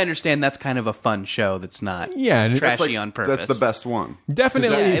from what I understand, that's kind of a fun show that's not and trashy on purpose. That's the best one.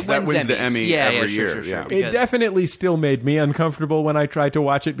 Definitely. Yeah, It it that wins wins the Emmys. Emmy Yeah, every sure, year. sure, sure. Yeah. Because- definitely still made me uncomfortable when I tried to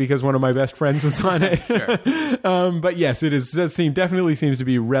watch it because one of my best friends was on it. But yes, it definitely seems to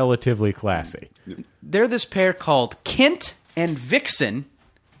be relatively classy. They're this pair called Kent and Vixen,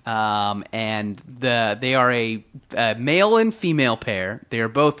 and they are a male and female pair. They are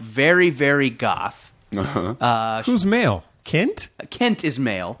both very, very goth. Who's male? Kent? Kent is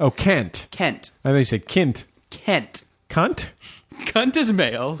male. Oh, Kent. Kent. I think you said Kent. Kent. Cunt? Cunt is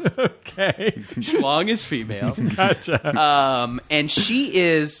male. Okay. Schlong is female. Gotcha. And she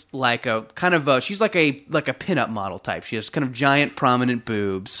is like a kind of she's like a pinup model type. She has kind of giant prominent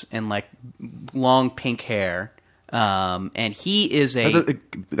boobs and like long pink hair. And he is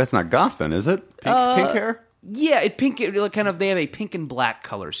That's not goth then, is it? Pink hair? yeah, they have a pink and black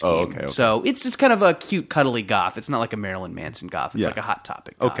color scheme. Oh, okay. So it's kind of a cute, cuddly goth. It's not like a Marilyn Manson goth. It's Yeah. like a Hot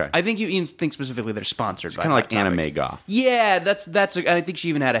Topic goth. Okay. I think you think specifically they're sponsored by Kind of like Hot Topic. anime goth. Yeah, that's. I think she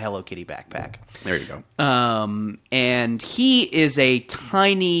even had a Hello Kitty backpack. There you go. And he is a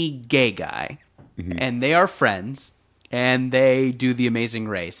tiny gay guy, and they are friends, and they do The Amazing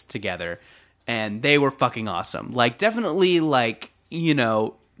Race together, and they were fucking awesome. Definitely,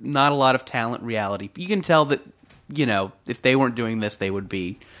 not a lot of talent reality. You can tell that, if they weren't doing this, they would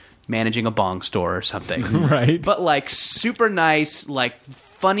be managing a bong store or something. Right. But, super nice,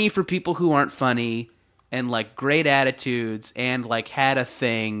 funny for people who aren't funny, and like great attitudes, and like had a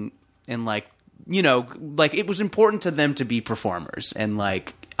thing, and like, you know, like it was important to them to be performers, and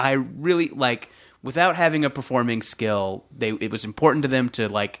like I really like without having a performing skill, it was important to them to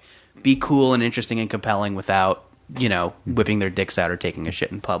like be cool and interesting and compelling without, you know, whipping their dicks out or taking a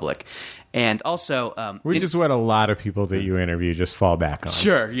shit in public. And also, which is what a lot of people that you interview just fall back on.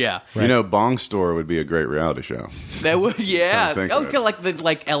 Sure, yeah. Right. You know, Bong Store would be a great reality show. That would, yeah. Okay,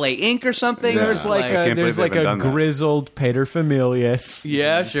 like LA Inc. or something. Yeah. There's like a grizzled paterfamilias.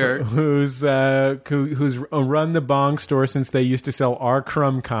 Yeah, sure. Who's run the Bong Store since they used to sell R.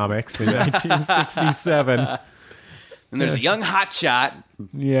 Crumb comics in 1967. And there's a young hotshot.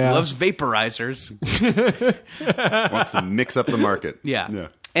 Yeah, who loves vaporizers. Wants to mix up the market. Yeah.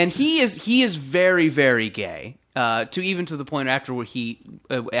 And he is very, very gay. To the point after where he,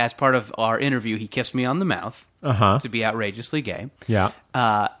 as part of our interview, he kissed me on the mouth to be outrageously gay. Yeah.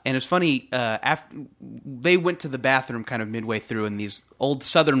 And it's funny, after they went to the bathroom kind of midway through, and these old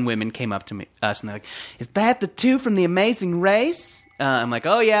Southern women came up to us, and they're like, "Is that the two from The Amazing Race?" I'm like,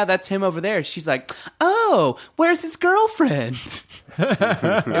 "Oh yeah, that's him over there." She's like, "Oh, where's his girlfriend?"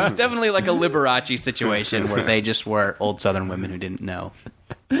 It was definitely like a Liberace situation where they just were old Southern women who didn't know.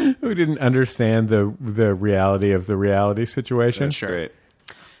 Who didn't understand the reality of the reality situation. That's great.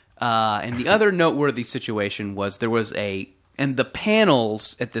 And the other noteworthy situation was and the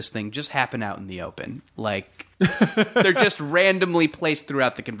panels at this thing just happen out in the open. Like, they're just randomly placed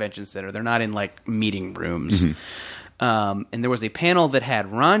throughout the convention center. They're not in, like, meeting rooms. Mm-hmm. And there was a panel that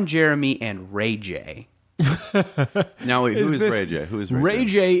had Ron Jeremy and Ray J. Now, wait, who is Ray J? Ray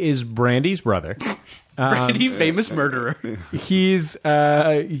J is Brandy's brother. Brandy, famous murderer. He's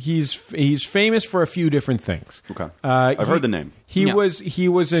famous for a few different things. Okay, I've heard the name. He was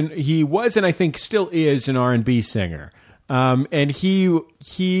and I think still is an R&B singer. And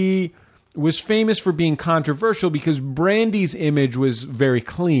he was famous for being controversial because Brandy's image was very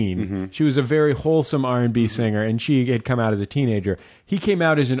clean. Mm-hmm. She was a very wholesome R&B singer, and she had come out as a teenager. He came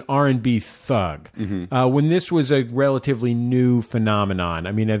out as an R&B thug when this was a relatively new phenomenon.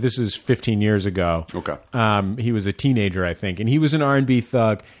 I mean, this was 15 years ago. Okay. He was a teenager, I think, and he was an R&B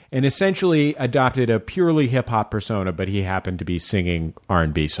thug and essentially adopted a purely hip-hop persona, but he happened to be singing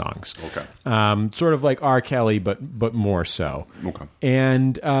R&B songs. Okay. Sort of like R. Kelly, but more so. Okay.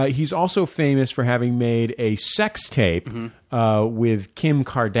 And he's also famous for having made a sex tape with Kim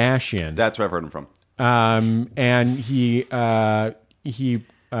Kardashian. That's where I've heard him from. And he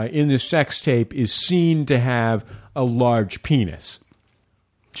in the sex tape is seen to have a large penis.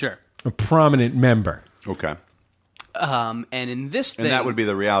 Sure. A prominent member. Okay. And in this thing... And that would be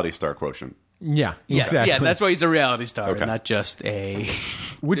the reality star quotient. Yeah, exactly. Yeah, that's why he's a reality star, okay. and not just a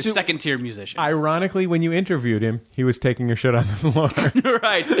second-tier musician. Ironically, when you interviewed him, he was taking a shit on the floor.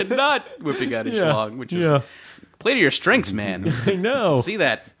 Right, and not whipping out his schlong, which is... Play to your strengths, man. I know. See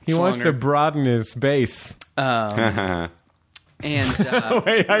that, He wants to broaden his base. And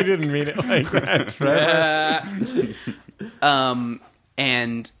wait, I didn't mean it like that, Trevor.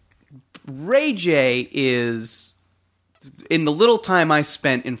 And Ray J is, in the little time I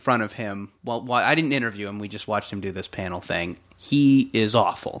spent in front of him, well, I didn't interview him, we just watched him do this panel thing. He is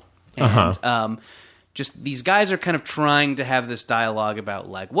awful. And just these guys are kind of trying to have this dialogue about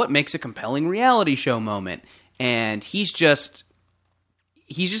like what makes a compelling reality show moment, and he's just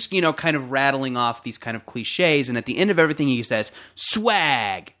kind of rattling off these kind of cliches, and at the end of everything he says,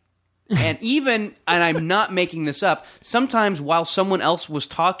 swag. And I'm not making this up, sometimes while someone else was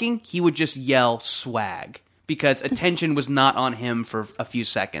talking, he would just yell swag, because attention was not on him for a few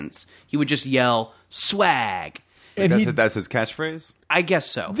seconds. He would just yell swag. And that's his catchphrase? I guess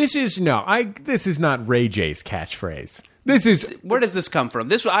so. This is not Ray J's catchphrase. Where does this come from?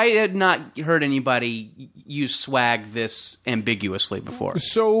 I had not heard anybody use swag this ambiguously before.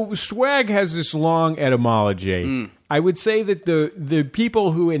 So swag has this long etymology. I would say that the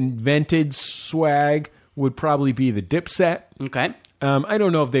people who invented swag would probably be the Dipset. Okay. I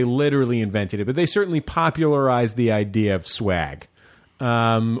don't know if they literally invented it, but they certainly popularized the idea of swag.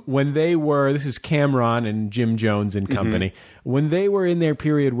 When they were, this is Cameron and Jim Jones and company, when they were in their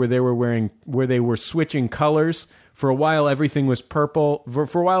period where they were switching colors. For a while, everything was purple.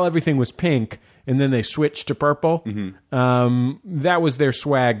 For a while, everything was pink, and then they switched to purple. That was their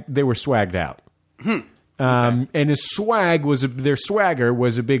swag. They were swagged out. And their swagger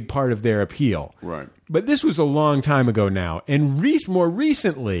was a big part of their appeal. Right. But this was a long time ago now, and more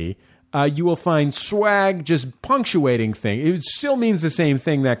recently, you will find swag just punctuating thing. It still means the same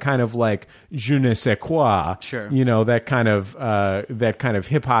thing. That kind of like je ne sais quoi. Sure. That kind of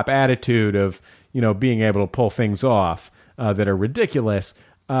hip hop attitude of being able to pull things off that are ridiculous.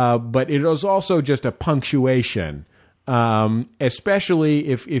 but it was also just a punctuation. Especially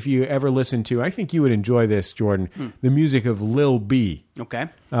if you ever listen to, I think you would enjoy this, Jordan, the music of Lil B. Okay.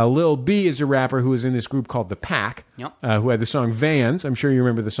 Lil B is a rapper who was in this group called The Pack, who had the song Vans. I'm sure you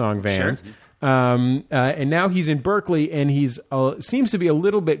remember the song Vans. Sure. And now he's in Berkeley, and he's seems to be a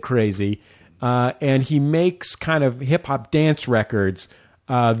little bit crazy, and he makes kind of hip-hop dance records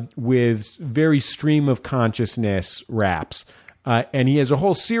with very stream-of-consciousness raps. And he has a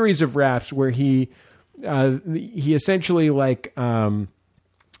whole series of raps where he essentially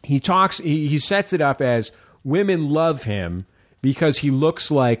he sets it up as women love him because he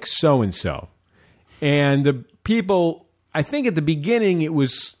looks like so-and-so. And the people, I think at the beginning it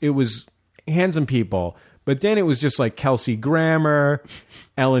was handsome people, but then it was just like Kelsey Grammer,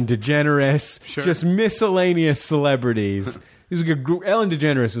 Ellen DeGeneres, just miscellaneous celebrities. Ellen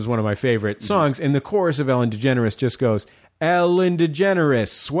DeGeneres is one of my favorite songs, and the chorus of Ellen DeGeneres just goes, Ellen DeGeneres,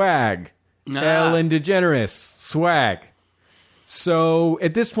 swag. Ellen DeGeneres, swag. So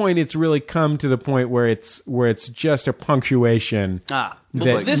at this point, it's really come to the point where it's just a punctuation.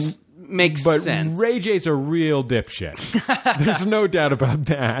 This makes sense. But Ray J's a real dipshit. There's no doubt about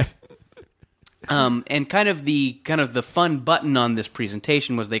that. And kind of the fun button on this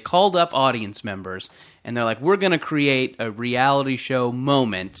presentation was they called up audience members, and they're like, "We're going to create a reality show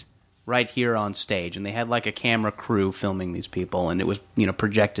moment right here on stage." And they had like a camera crew filming these people, and it was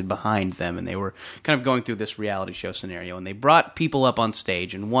projected behind them, and they were kind of going through this reality show scenario. And they brought people up on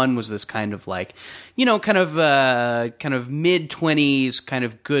stage, and one was this kind of like kind of mid-20s, kind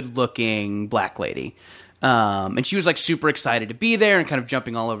of good-looking black lady. And she was like super excited to be there and kind of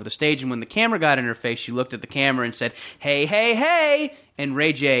jumping all over the stage. And when the camera got in her face, she looked at the camera and said, "Hey, hey, hey!" And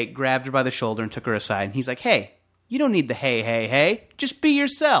Ray J grabbed her by the shoulder and took her aside. And he's like, "Hey, you don't need the hey, hey, hey. Just be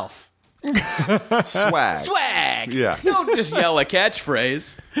yourself." Swag. Yeah. Don't just yell a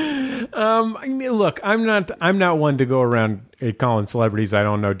catchphrase. I mean, look, I'm not one to go around calling celebrities I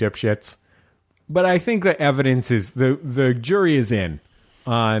don't know dipshits, but I think the evidence is the jury is in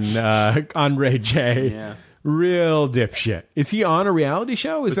on Ray J. Yeah. Real dipshit. Is he on a reality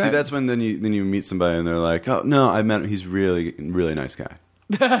show? That's when then you meet somebody and they're like, "Oh no, I met him. He's really nice guy."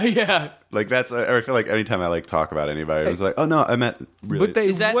 Yeah. Like that's. I feel like anytime I talk about anybody, it's like, "Oh no, I met really." But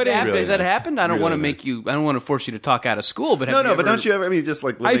Has that happened? I don't want to make you. I don't want to force you to talk out of school. But but don't you ever? I mean, just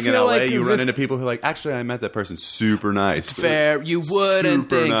like living in LA, you run into people who are like, "Actually, I met that person. Super nice." Fair. You wouldn't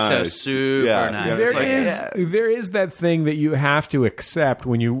think nice. so. Super nice. There is that thing that you have to accept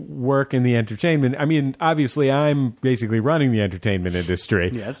when you work in the entertainment. I mean, obviously, I'm basically running the entertainment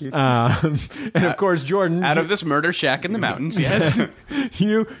industry. Yes. And of course, Jordan, out of this murder shack in the mountains. Yes.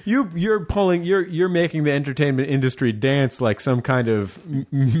 You're making the entertainment industry dance like some kind of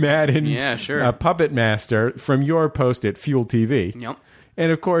maddened puppet master from your post at Fuel TV. Yep.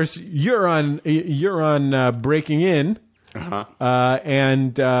 And of course, you're on Breaking In.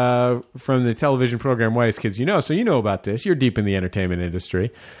 And from the television program Whitest Kids You Know, so you know about this. You're deep in the entertainment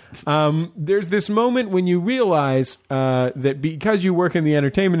industry. There's this moment when you realize that because you work in the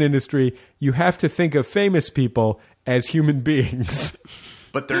entertainment industry, you have to think of famous people as human beings.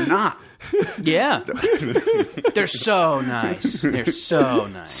 But they're not. Yeah. They're so nice. They're so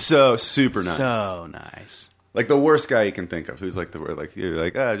nice. So super nice. So nice. Like the worst guy you can think of. Who's like you're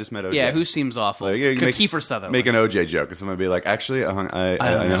like, I just met OJ. Yeah, who seems awful? Like, Kiefer Sutherland. Make an OJ joke, and someone be like, actually, I hung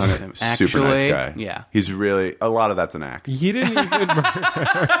a super nice guy. Yeah, he's really a lot of that's an act. He didn't even.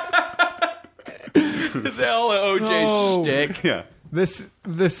 The whole OJ shtick. Yeah.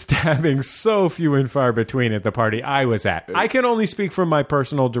 The stabbing so few and far between at the party I was at. I can only speak from my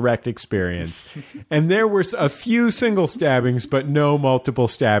personal direct experience. And there were a few single stabbings, but no multiple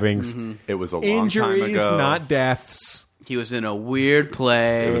stabbings. Mm-hmm. It was a long Injuries, time ago. Not deaths. He was in a weird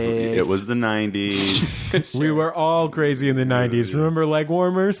place. It was the 90s. We were all crazy in the 90s. Remember leg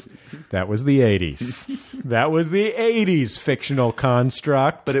warmers? That was the 80s. That was the 80s fictional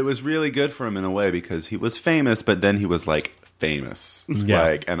construct. But it was really good for him in a way because he was famous, but then he was like famous,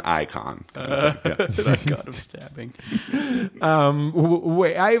 like an icon. An icon of stabbing.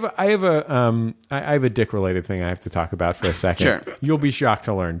 Wait, I have a dick related thing I have to talk about for a second. Sure. You'll be shocked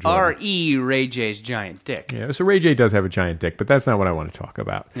to learn, Jordan. R.E. Ray J's giant dick. Yeah, so Ray J does have a giant dick, but that's not what I want to talk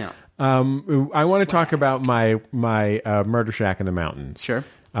about. No. I want to talk about my murder shack in the mountains. Sure.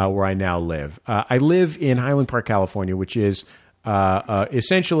 Where I now live. I live in Highland Park, California, which is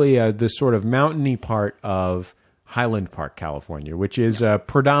essentially the sort of mountainy part of Highland Park, California, which is a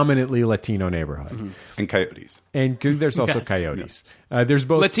predominantly Latino neighborhood. Mm-hmm. And coyotes. And there's also coyotes. There's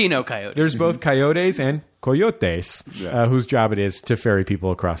both Latino coyotes. There's both coyotes and coyotes, whose job it is to ferry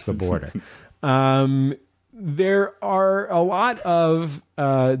people across the border. there are a lot of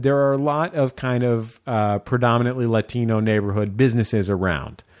kind of predominantly Latino neighborhood businesses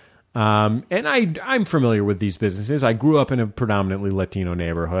around. And I'm familiar with these businesses. I grew up in a predominantly Latino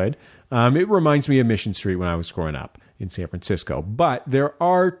neighborhood. It reminds me of Mission Street when I was growing up in San Francisco. But there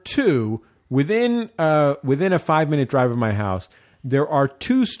are two within a 5-minute drive of my house. There are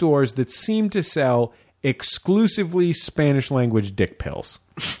two stores that seem to sell exclusively Spanish language dick pills.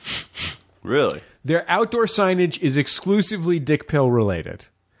 Really? Their outdoor signage is exclusively dick pill related.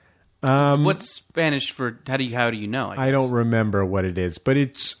 What's Spanish for? How do you know? I don't remember what it is, but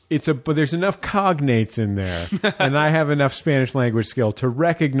but there's enough cognates in there, and I have enough Spanish language skill to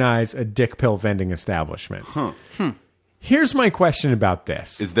recognize a dick pill vending establishment. Huh. Here's my question about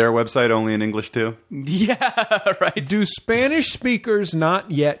this: Is their website only in English too? Yeah, right. Do Spanish speakers not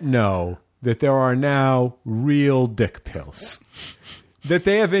yet know that there are now real dick pills? That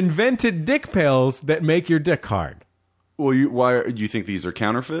they have invented dick pills that make your dick hard? Well, do you think these are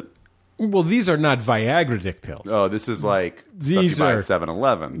counterfeit? Well, these are not Viagra dick pills. Oh, this is like stuff you buy at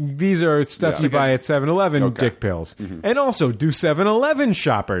 7-Eleven. These are stuff you buy at 7-Eleven dick pills. Mm-hmm. And also, do 7-Eleven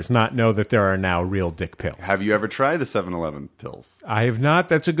shoppers not know that there are now real dick pills? Have you ever tried the 7-Eleven pills? I have not.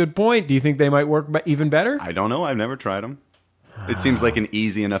 That's a good point. Do you think they might work even better? I don't know. I've never tried them. It seems like an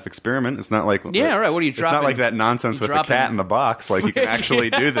easy enough experiment. It's not like right. What are you dropping? It's not like that nonsense with the cat in the box. Like you can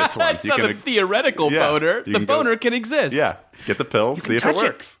actually do this one. It's not a theoretical boner. The boner can exist. Yeah, get the pills. See if it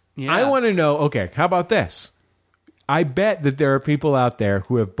works. Yeah. I want to know. Okay, how about this? I bet that there are people out there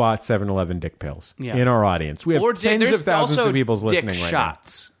who have bought 7-Eleven dick pills in our audience. We have tens of thousands of people listening right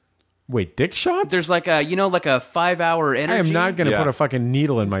shots. now. Wait, dick shots? There's like a 5-hour energy. I am not going to put a fucking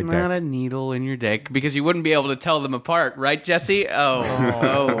needle in my dick. It's not a needle in your dick because you wouldn't be able to tell them apart, right, Jesse? Oh.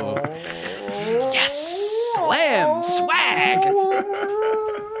 Yes! Slam! Swag!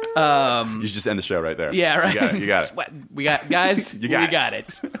 You should just end the show right there. Yeah, right. You got it. We got guys. We got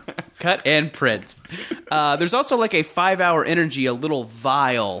it. Cut and print. There's also like a 5-hour energy, a little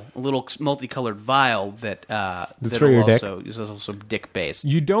vial, a little multicolored vial that's for your dick. Is also dick based.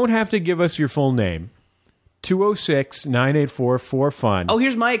 You don't have to give us your full name. 206-984-4FUN. Oh,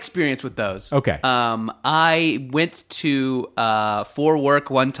 here's my experience with those. Okay. I went to for work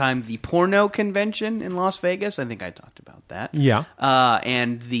one time the porno convention in Las Vegas. I think I talked about that. Yeah.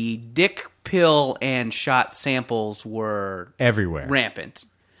 And the dick pill and shot samples were everywhere, rampant.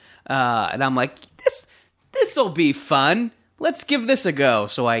 And I'm like, this'll be fun. Let's give this a go.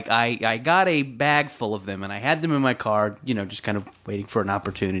 So I got a bag full of them, and I had them in my car, just kind of waiting for an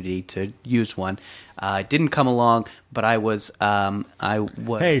opportunity to use one. It didn't come along, but I was.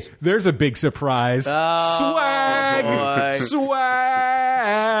 Hey, there's a big surprise! Swag,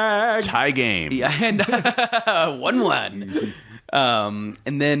 swag, tie game. Yeah, and 1-1.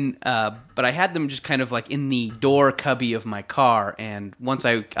 And then, but I had them just kind of like in the door cubby of my car, and once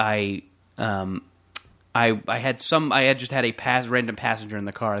I had just had a random passenger in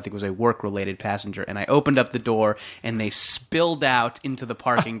the car. I think it was a work-related passenger, and I opened up the door, and they spilled out into the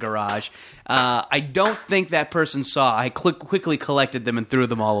parking garage. I don't think that person saw. I quickly collected them and threw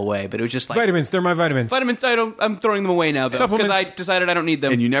them all away. But it was just like vitamins. They're my vitamins. Vitamins. I'm throwing them away now though because I decided I don't need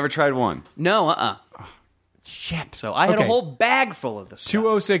them. And you never tried one? No. Shit. So I had a whole bag full of this stuff.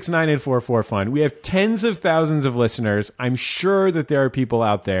 206-984-4FUN. We have tens of thousands of listeners. I'm sure that there are people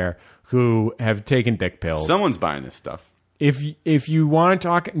out there who have taken dick pills. Someone's buying this stuff. If you want to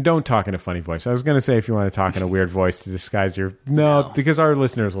talk, don't talk in a funny voice. I was going to say if you want to talk in a weird voice to disguise your... No, because our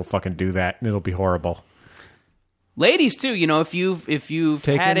listeners will fucking do that, and it'll be horrible. Ladies too, if you've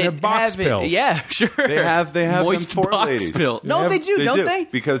taken had their box pills. Yeah, sure. They have moist them for box ladies. Pill. No, they do, don't they?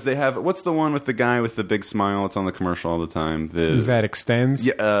 Because they have. What's the one with the guy with the big smile? It's on the commercial all the time. Is that Extends?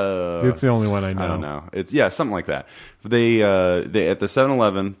 Yeah, it's the only one I know. I don't know. It's something like that. They at the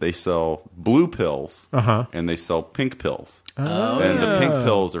 7-Eleven they sell blue pills and they sell pink pills. Oh, and the pink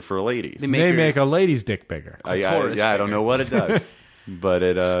pills are for ladies. They make a lady's dick bigger. I don't know what it does. But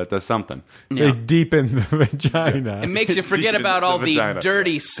it does something. They deepen the vagina. It makes you forget about all the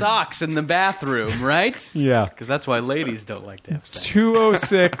dirty socks in the bathroom, right? Yeah. Because that's why ladies don't like to have sex.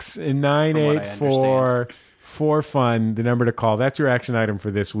 206-984-4FUN, the number to call. That's your action item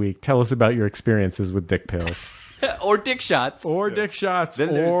for this week. Tell us about your experiences with dick pills. Or dick shots. Dick shots.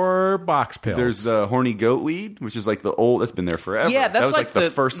 Or box pills. There's the horny goat weed, which is like the old... That's been there forever. Yeah, that was like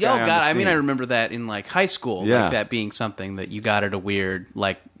the first guy on the scene. I remember that in like high school. Yeah. Like that being something that you got at a weird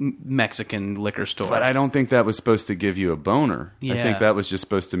like Mexican liquor store. But I don't think that was supposed to give you a boner. Yeah. I think that was just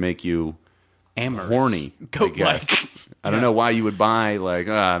supposed to make you... amorous. Horny. Goat-like. I don't know why you would buy like...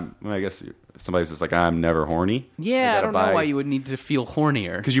 I guess... somebody says like, I'm never horny. Yeah, I don't know why you would need to feel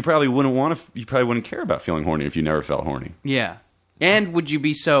hornier. Because you probably wouldn't want to. You probably wouldn't care about feeling horny if you never felt horny. Yeah, and would you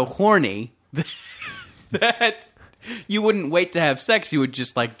be so horny that you wouldn't wait to have sex? You would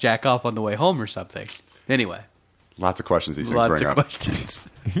just like jack off on the way home or something. Anyway. Lots of questions these things bring up. Lots of questions.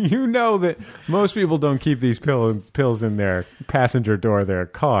 You know that most people don't keep these pills in their passenger door of their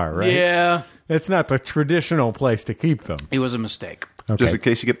car, right? Yeah. It's not the traditional place to keep them. It was a mistake. Okay. Just in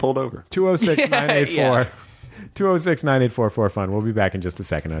case you get pulled over. 206-984. 206-9844-FUN. We'll be back in just a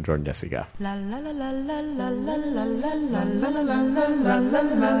second on Jordan Jesse Go. La la la la la la la la la la.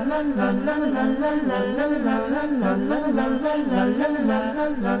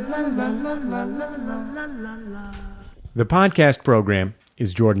 The podcast program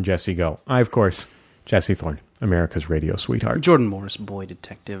is Jordan Jesse Go. I, of course, Jesse Thorne, America's radio sweetheart. Jordan Morris, boy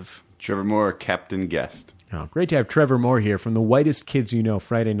detective. Trevor Moore, Captain Guest. Oh, great to have Trevor Moore here from The Whitest Kids You Know,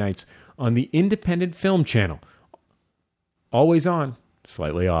 Friday nights on the Independent Film Channel. Always on,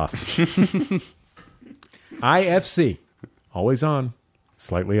 slightly off. IFC, always on,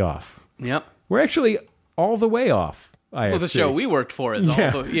 slightly off. Yep. We're actually all the way off. IFC. Well, the show we worked for is the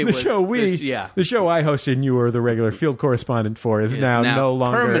show I hosted and you were the regular field correspondent for is now no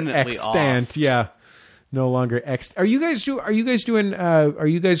longer extant. Off. Yeah. No longer Are you guys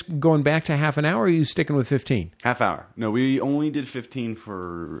going back to half an hour or are you sticking with 15? Half hour. No, we only did 15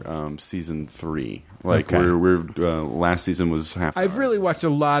 for season 3. Like okay. we're last season was half hour. I've really watched a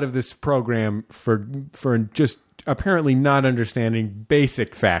lot of this program for just apparently not understanding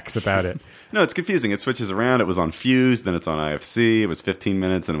basic facts about it. No, it's confusing. It switches around. It was on Fuse, then it's on IFC. It was 15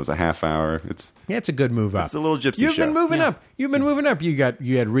 minutes, then it was a half hour. It's a good move up. It's a little gypsy You've show. been moving up. You've been moving up. You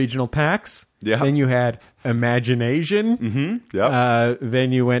had regional packs. Yeah. Then you had Imagination. Mm-hmm. Yep.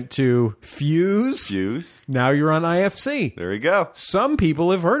 Then you went to Fuse. Fuse. Now you're on IFC. There you go. Some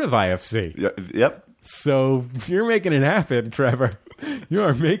people have heard of IFC. Yep. So you're making it happen, Trevor. You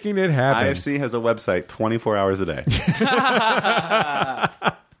are making it happen. IFC has a website 24 hours a day.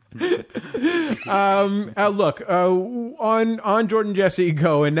 Look, on Jordan Jesse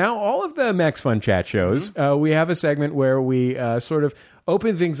Go, and now all of the Max Fun Chat shows, we have a segment where we sort of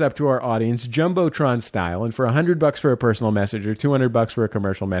open things up to our audience, Jumbotron style, and for $100 for a personal message or $200 for a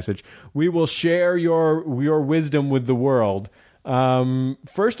commercial message, we will share your wisdom with the world.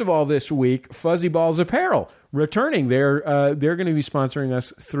 First of all, this week, Fuzzy Balls Apparel returning. They're going to be sponsoring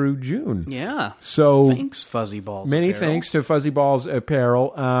us through June. Yeah. So thanks, Fuzzy Balls. Many Apparel. thanks to Fuzzy Balls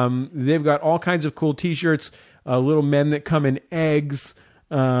Apparel. They've got all kinds of cool T-shirts. Little men that come in eggs.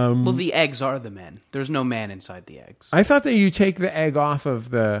 Well, the eggs are the men. There's no man inside the eggs. I thought that you take the egg off of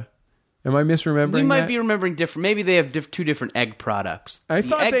the. Am I misremembering? We might that? be remembering different. Maybe they have two different egg products. I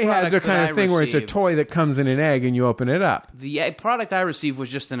thought they had the kind of thing where it's a toy that comes in an egg and you open it up. The egg product I received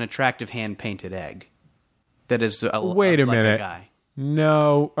was just an attractive hand-painted egg. That is Wait a like minute. A guy.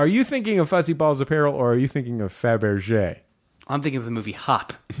 No. Are you thinking of Fuzzy Balls Apparel or are you thinking of Fabergé? I'm thinking of the movie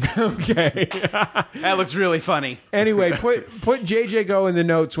Hop. Okay. That looks really funny. Anyway, put JJ Go in the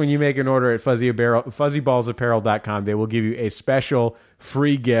notes when you make an order at fuzzyballsapparel.com. They will give you a special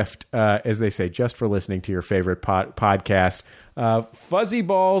free gift, as they say, just for listening to your favorite podcast. Fuzzy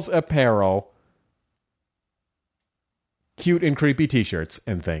Balls Apparel, cute and creepy T-shirts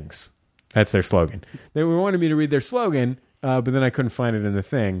and things. That's their slogan. They wanted me to read their slogan, but then I couldn't find it in the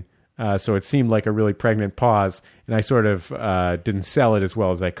thing. So it seemed like a really pregnant pause, and I sort of didn't sell it as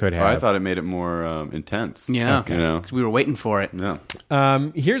well as I could have. I thought it made it more intense. Yeah, okay. You know? 'Cause we were waiting for it. Yeah.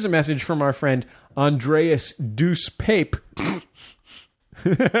 Here's a message from our friend Andreas Deuce Pape.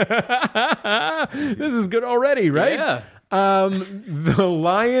 This is good already, right? Yeah. The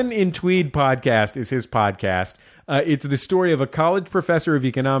Lion in Tweed podcast is his podcast. It's the story of a college professor of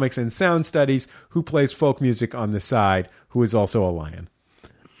economics and sound studies who plays folk music on the side, who is also a lion.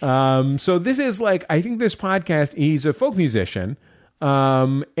 So this is like, I think this podcast, he's a folk musician.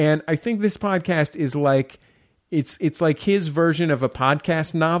 And I think this podcast is like, it's like his version of a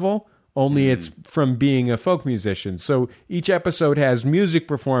podcast novel, only it's from being a folk musician. So each episode has music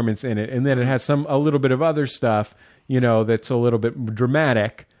performance in it, and then it has a little bit of other stuff, that's a little bit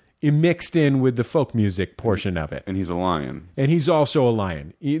dramatic, mixed in with the folk music portion of it. And he's a lion. And he's also a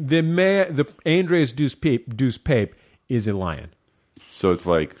lion. The Andreas Deuce Pape is a lion. So it's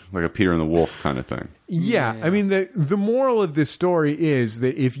like a Peter and the Wolf kind of thing. Yeah. I mean, the moral of this story is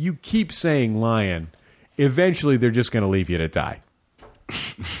that if you keep saying lion, eventually they're just going to leave you to die.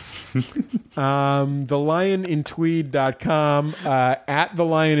 TheLionInTweed.com, at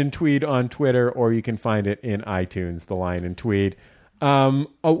TheLionInTweed on Twitter, or you can find it in iTunes, The Lion in Tweed.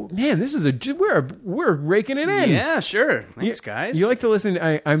 Oh man, this is we're raking it in. Yeah, sure. Thanks, guys. You like to listen?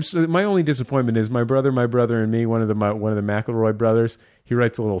 My only disappointment is my brother, and me. One of the McElroy brothers. He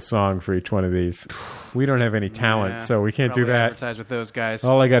writes a little song for each one of these. We don't have any talent, so we can't do that. Advertise with those guys.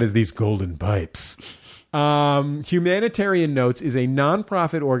 All I got is these golden pipes. Humanitarian Notes is a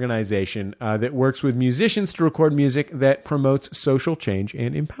nonprofit organization that works with musicians to record music that promotes social change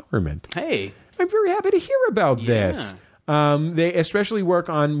and empowerment. Hey, I'm very happy to hear about this. They especially work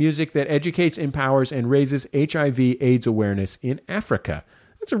on music that educates, empowers, and raises HIV/AIDS awareness in Africa.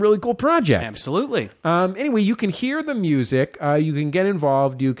 That's a really cool project. Absolutely. Anyway, you can hear the music. You can get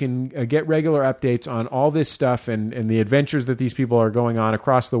involved. You can get regular updates on all this stuff and the adventures that these people are going on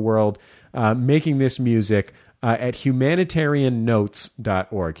across the world making this music at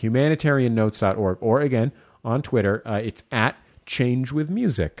humanitariannotes.org. Humanitariannotes.org. Or, again, on Twitter, it's at Change with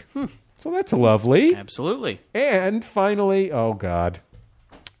Music. So that's lovely. Absolutely. And finally, oh, God,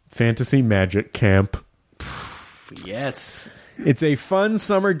 Fantasy Magic Camp. Yes. It's a fun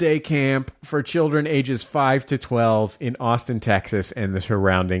summer day camp for children ages 5 to 12 in Austin, Texas, and the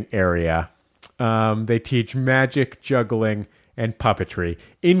surrounding area. They teach magic, juggling, and puppetry,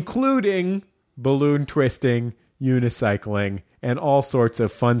 including balloon twisting, unicycling, and all sorts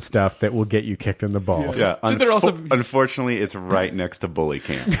of fun stuff that will get you kicked in the balls. Yeah, unfortunately, it's right next to bully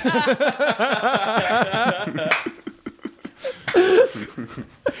camp.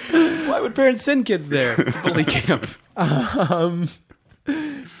 Why would parents send kids there to bully camp?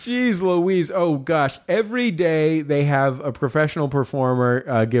 Jeez Louise. Oh, gosh. Every day they have a professional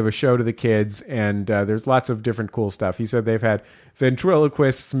performer give a show to the kids, and there's lots of different cool stuff. He said they've had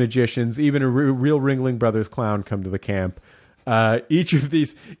ventriloquists, magicians, even a real Ringling Brothers clown come to the camp. Each of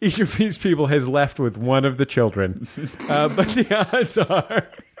these people has left with one of the children. But the odds are...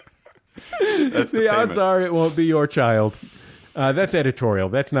 the odds are it won't be your child. That's editorial.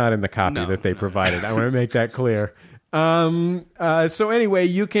 That's not in the copy that they provided. I want to make that clear. So anyway,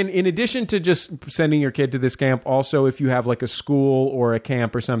 you can, in addition to just sending your kid to this camp, also if you have like a school or a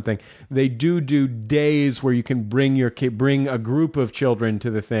camp or something, they do days where you can bring a group of children to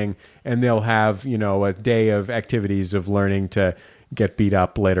the thing, and they'll have, a day of activities of learning to get beat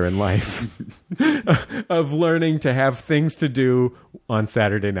up later in life, of learning to have things to do on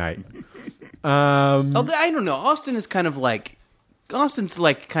Saturday night. I don't know. Austin's kind of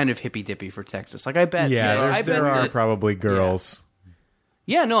kind of hippy dippy for Texas. Like I bet. Yeah, there are probably girls.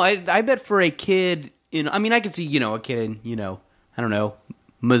 Yeah, no, I bet for a kid I could see, a kid in, I don't know,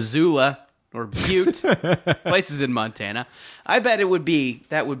 Missoula or Butte, places in Montana. I bet that would be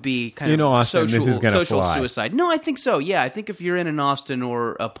kind of Austin, social suicide. No, I think so. Yeah, I think if you're in an Austin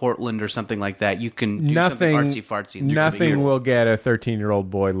or a Portland or something like that, you can do something artsy-fartsy. Nothing will get a 13-year-old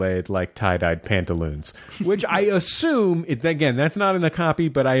boy laid like tie-dyed pantaloons, which I assume, again, that's not in the copy,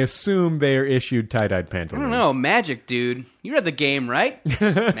 but I assume they are issued tie-dyed pantaloons. I don't know. Magic, dude. You read the game, right?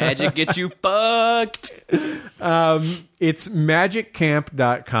 Magic gets you fucked. It's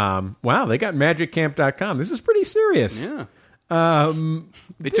magiccamp.com. Wow, they got magiccamp.com. This is pretty serious. Yeah.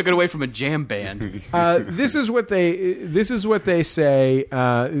 They took it away from a jam band. This is what they say.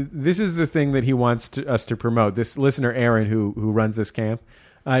 This is the thing that he wants us to promote. This listener, Aaron, who runs this camp,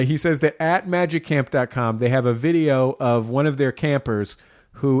 he says that at magiccamp.com, they have a video of one of their campers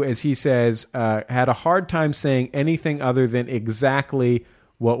who, as he says, had a hard time saying anything other than exactly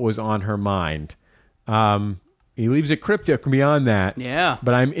what was on her mind. He leaves it cryptic beyond that. Yeah.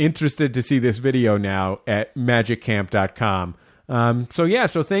 But I'm interested to see this video now at magiccamp.com.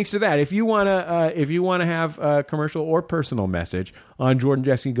 So thanks to that. If you wanna have a commercial or personal message on Jordan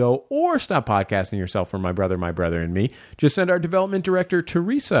Jesse Go, or stop podcasting yourself from my brother, and me, just send our development director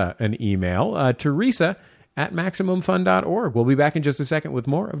Teresa an email. Teresa at MaximumFun.org. We'll be back in just a second with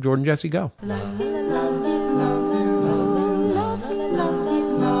more of Jordan Jesse Go.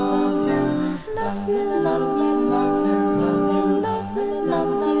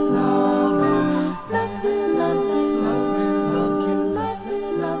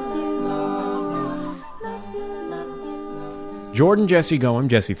 Jordan Jesse Go. I'm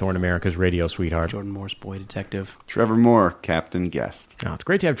Jesse Thorne, America's radio sweetheart. Jordan Moore's boy detective. Trevor Moore, captain guest. Now, it's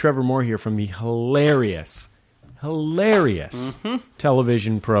great to have Trevor Moore here from the hilarious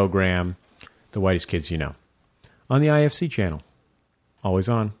television program, The Whitest Kids You Know, on the IFC channel. Always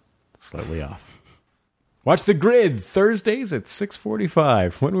on, slightly off. Watch The Grid Thursdays at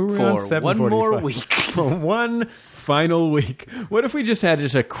 6:45. When we were on 7:45. For one more week. For one final week. What if we just had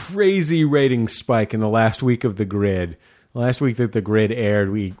a crazy rating spike in the last week of The Grid? Last week that The Grid aired,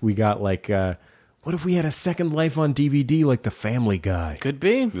 we got What if we had a second life on DVD like The Family Guy? Could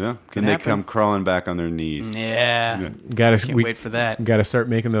be. Yeah. Can they come crawling back on their knees? Yeah. Can't wait for that. Got to start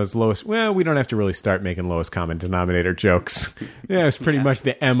making those lowest... Well, we don't have to really start making lowest common denominator jokes. Yeah, it's pretty much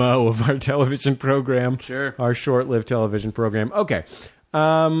the MO of our television program. Sure. Our short-lived television program. Okay.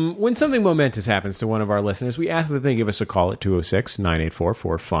 When something momentous happens to one of our listeners, we ask that they give us a call at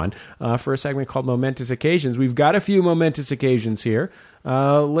 206-984-4FUN for a segment called Momentous Occasions. We've got a few momentous occasions here.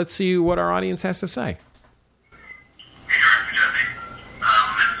 Let's see what our audience has to say.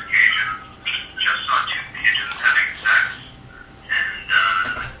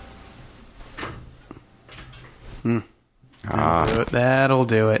 That'll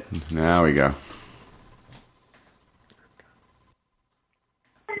do it. Now we go.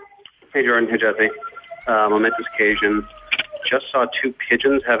 Hey, Jordan. Hey, Jesse. Momentous occasion. Just saw two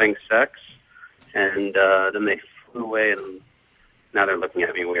pigeons having sex, and then they flew away, and now they're looking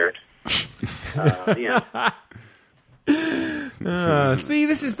at me weird. Yeah. See,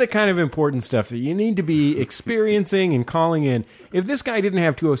 this is the kind of important stuff that you need to be experiencing and calling in. If this guy didn't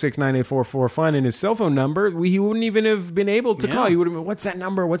have 206-9844-FUN in his cell phone number, he wouldn't even have been able to call. He would have been, what's that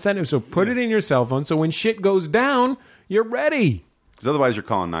number? What's that number? So put it in your cell phone so when shit goes down, you're ready. Because otherwise you're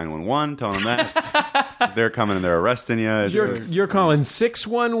calling 911, telling them that. They're coming and they're arresting you. You're calling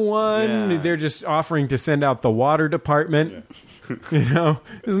 611. Yeah. They're just offering to send out the water department. Yeah.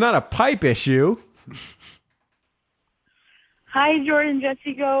 It's not a pipe issue. Hi, Jordan,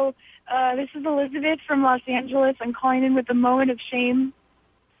 Jesse Go. This is Elizabeth from Los Angeles. I'm calling in with a moment of shame.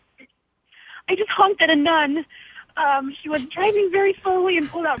 I just honked at a nun. She was driving very slowly and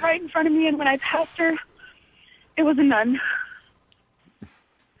pulled out right in front of me, and when I passed her, it was a nun.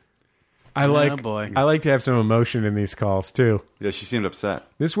 I like to have some emotion in these calls, too. Yeah, she seemed upset.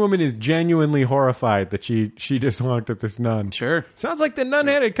 This woman is genuinely horrified that she just honked at this nun. Sure. Sounds like the nun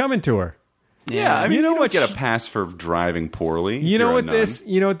had it coming to her. Yeah, I mean, you don't get a pass for driving poorly. You know what this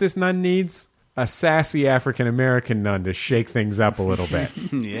nun needs? A sassy African American nun to shake things up a little bit.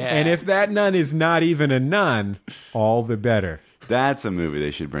 Yeah. And if that nun is not even a nun, all the better. That's a movie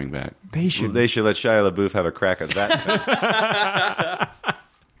they should bring back. They should let Shia LaBeouf have a crack at that.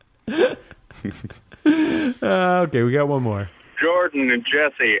 Okay, we got one more. Jordan and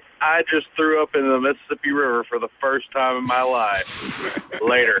Jesse, I just threw up in the Mississippi River for the first time in my life.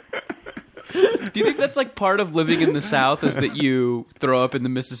 Later. Do you think that's like part of living in the South is that you throw up in the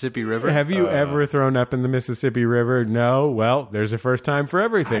Mississippi River? Have you ever thrown up in the Mississippi River? No? Well, there's a first time for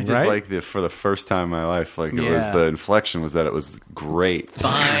everything, right? Right? For the first time in my life, it was the inflection was that it was great.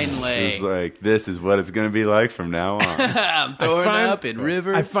 Finally. It was like, this is what it's going to be like from now on. I'm throwing up in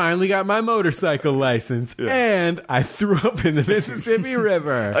rivers. I finally got my motorcycle license, and I threw up in the Mississippi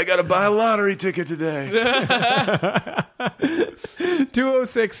River. I got to buy a lottery ticket today.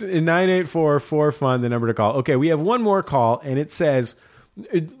 206-984-4FUN, the number to call. Okay, we have one more call, and it says,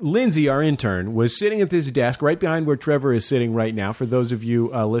 Lindsay, our intern, was sitting at this desk right behind where Trevor is sitting right now, for those of you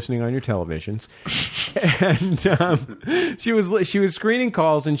listening on your televisions. And she was screening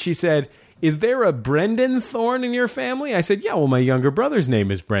calls, and she said, is there a Brendan Thorne in your family? I said, yeah, well, my younger brother's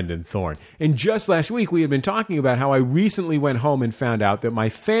name is Brendan Thorne. And just last week, we had been talking about how I recently went home and found out that my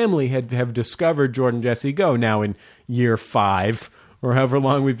family have discovered Jordan Jesse Go now in year 5, or however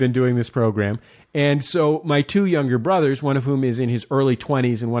long we've been doing this program. And so my two younger brothers, one of whom is in his early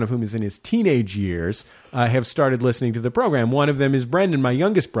 20s and one of whom is in his teenage years, have started listening to the program. One of them is Brendan, my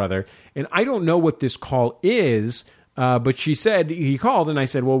youngest brother. And I don't know what this call is, but she said, he called, and I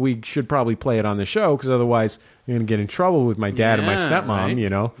said, well, we should probably play it on the show, because otherwise you're going to get in trouble with my dad and my stepmom, right? you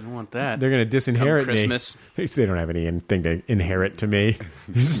know. I don't want that. They're going to disinherit me. They don't have anything to inherit to me.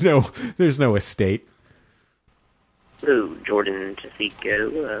 There's no estate. Hello, Jordan and Jesse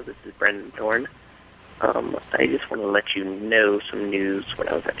Go. This is Brendan Thorne. I just want to let you know some news when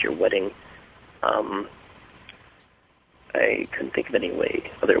I was at your wedding. I couldn't think of any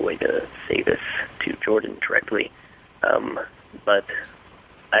other way to say this to Jordan directly. But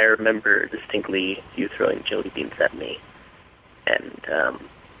I remember distinctly you throwing jelly beans at me, and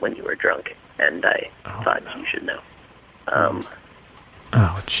when you were drunk, and I thought you should know. Oh,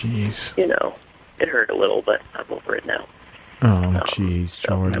 jeez. You know, it hurt a little, but I'm over it now. Oh, jeez,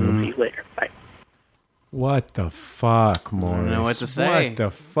 Jordan. So I will see you later. Bye. What the fuck, Morris? I don't know what to say. What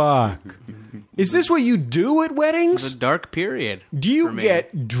the fuck? Is this what you do at weddings? It's a dark period. Do you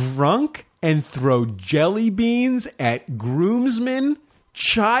get drunk and throw jelly beans at groomsmen?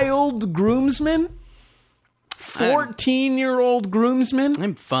 Child groomsmen? 14-year-old groomsmen?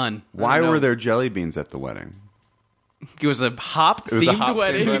 I'm fun. Why were there jelly beans at the wedding? It was a hop-themed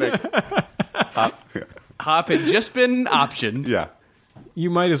wedding. Hop had just been optioned. Yeah. You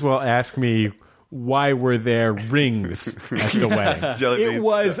might as well ask me why were there rings at the wedding? Jelly It beans.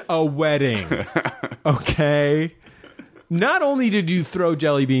 was a wedding. Okay? Not only did you throw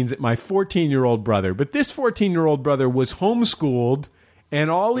jelly beans at my 14-year-old brother, but this 14-year-old brother was homeschooled, and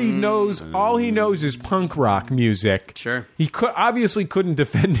all he knows is punk rock music. Sure. He obviously couldn't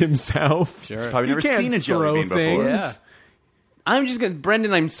defend himself. Sure. Probably He never can't seen a jelly throw bean before. things. Yeah.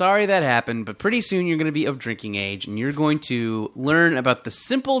 Brendan, I'm sorry that happened, but pretty soon you're going to be of drinking age, and you're going to learn about the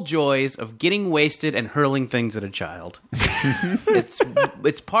simple joys of getting wasted and hurling things at a child.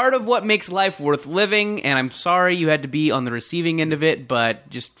 It's part of what makes life worth living, and I'm sorry you had to be on the receiving end of it, but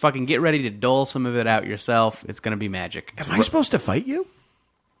just fucking get ready to dole some of it out yourself. It's going to be magic. Am I supposed to fight you?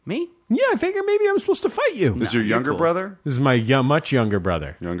 Me? Yeah, I think maybe I'm supposed to fight you. Is your younger cool. brother? This is my much younger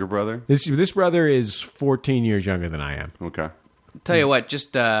brother. Younger brother? This brother is 14 years younger than I am. Okay. Tell you what,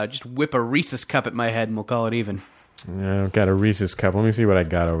 just whip a Reese's cup at my head and we'll call it even. Yeah, I've got a Reese's cup. Let me see what I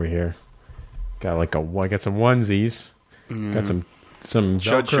got over here. Got I got some onesies. Got some Chud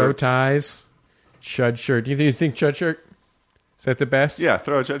Velcro shirts. ties. Chud shirt. Do you think Chud shirt? Is that the best? Yeah,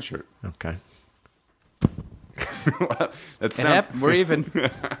 throw a Chud shirt. Okay. That sounds... We're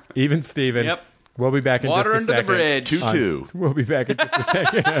even. Even Steven. Yep. We'll be back in Water just a under the second. bridge. 2-2. We'll be back in just a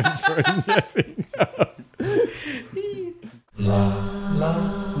second. I'm Jordan Jesse.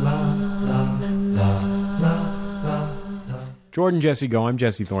 Jordan Jesse Go. I'm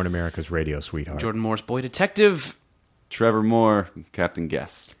Jesse Thorne, America's radio sweetheart. Jordan Morse, boy detective. Trevor Moore, Captain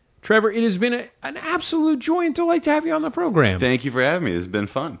Guest. Trevor, it has been an absolute joy and delight to have you on the program. Thank you for having me. It's been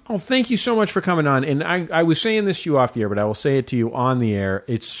fun. Oh, thank you so much for coming on. And I was saying this to you off the air, but I will say it to you on the air.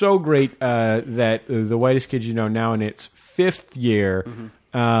 It's so great that The Whitest Kids You Know, now in its 5th year,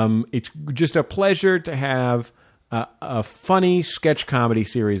 it's just a pleasure to have a funny sketch comedy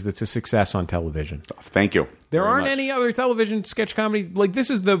series that's a success on television. Thank you. There very aren't much. any other television sketch comedy. Like, this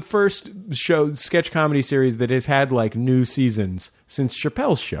is the first sketch comedy series that has had, new seasons since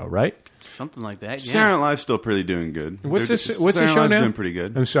Chappelle's Show, right? Something like that, yeah. Saturday Night Live's still pretty doing good. What's They're- the show Saturday Night Live's now? doing pretty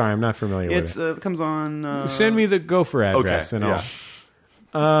good. I'm sorry, I'm not familiar with it. It comes on... Send me the Gopher address and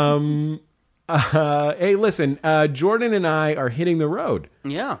all. Hey, listen, Jordan and I are hitting the road.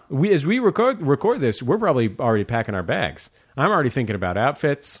 Yeah. As we record this, we're probably already packing our bags. I'm already thinking about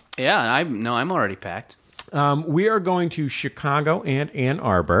outfits. Yeah, I'm already packed. We are going to Chicago and Ann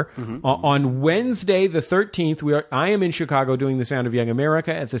Arbor. On Wednesday, the 13th, I am in Chicago doing The Sound of Young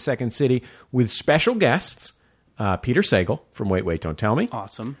America at the Second City with special guests, Peter Sagal from Wait, Wait, Don't Tell Me.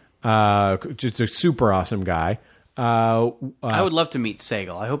 Awesome. Just a super awesome guy. I would love to meet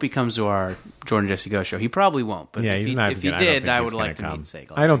Sagal. I hope he comes to our Jordan Jesse Go show. He probably won't, but Yeah, if he's he, not. if he I don't did, think I he's would gonna like to come. meet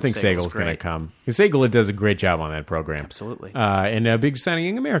Sagal. I don't think Sagal's Sagal's going to great. come. Sagal does a great job on that program. Absolutely. And a big Sound of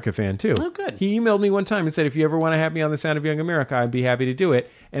Young America fan, too. Oh, good. He emailed me one time and said, if you ever want to have me on the Sound of Young America, I'd be happy to do it.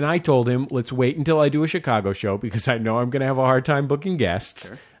 And I told him, let's wait until I do a Chicago show because I know I'm going to have a hard time booking guests.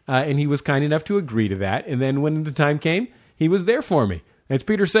 Sure. And he was kind enough to agree to that. And then when the time came, he was there for me. It's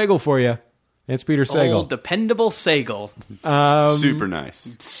Peter Sagal for you. It's Peter Sagal. Old dependable Sagal. Super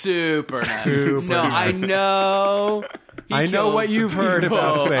nice. Super nice. Super no, nice. I know. He I know killed what you've some heard people.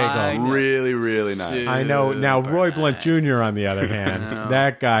 about Sagal. I know. Really, really nice. I know. Now, Super Roy Blunt nice. Jr., on the other hand,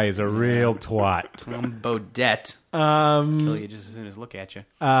 that guy is a real twat. Tom Bodette. Kill you just as soon as look at you.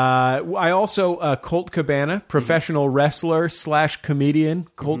 I also, Colt Cabana, professional wrestler / comedian,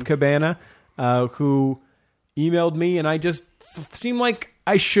 Colt Cabana, who emailed me, and I just seemed like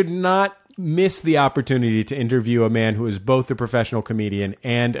I should not miss the opportunity to interview a man who is both a professional comedian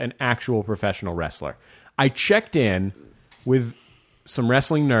and an actual professional wrestler. I checked in with some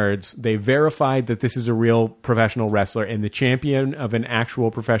wrestling nerds. They verified that this is a real professional wrestler and the champion of an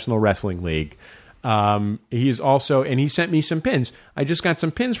actual professional wrestling league. He is also, and he sent me some pins. I just got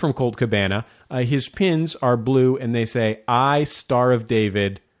some pins from Colt Cabana. His pins are blue and they say, I, Star of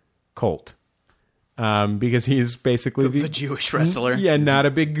David, Colt. Because he is basically The Jewish wrestler. Yeah, not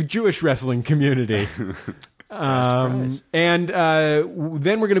a big Jewish wrestling community. Surprise. And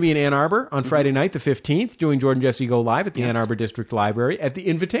then we're going to be in Ann Arbor on Friday night, the 15th, doing Jordan Jesse Go Live at the Ann Arbor District Library at the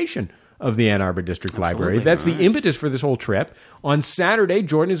invitation of the Ann Arbor District Library. That's the impetus for this whole trip. On Saturday,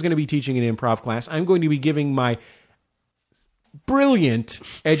 Jordan is going to be teaching an improv class. I'm going to be giving my brilliant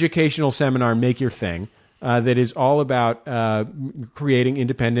educational seminar, Make Your Thing, that is all about creating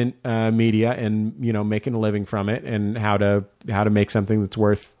independent media and making a living from it and how to make something that's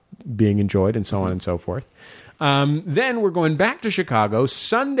worth being enjoyed and so on and so forth. Then we're going back to Chicago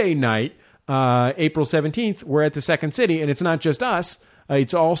Sunday night, April 17th. We're at the Second City, and it's not just us.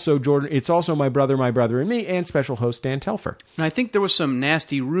 It's also Jordan. It's also my brother, and me, and special host Dan Telfer. I think there was some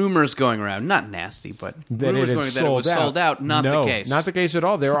nasty rumors going around. Not nasty, but That rumors it going that it was sold out. Not no, the case. Not the case at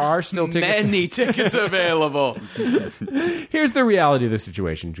all. There are still tickets. Many tickets available. Here's the reality of the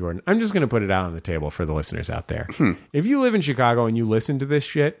situation, Jordan. I'm just going to put it out on the table for the listeners out there. If you live in Chicago and you listen to this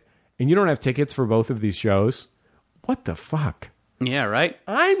shit and you don't have tickets for both of these shows, what the fuck? Yeah, right?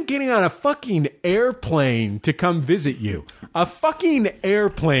 I'm getting on a fucking airplane to come visit you. A fucking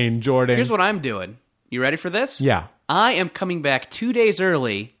airplane, Jordan. Here's what I'm doing. You ready for this? Yeah. I am coming back 2 days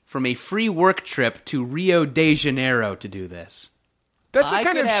early from a free work trip to Rio de Janeiro to do this. That's the I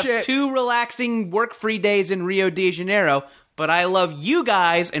kind could of have shit. 2 relaxing work-free days in Rio de Janeiro, but I love you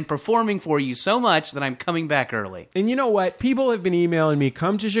guys and performing for you so much that I'm coming back early. And you know what? People have been emailing me,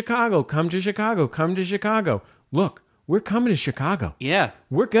 come to Chicago, come to Chicago, come to Chicago. Look, we're coming to Chicago. Yeah.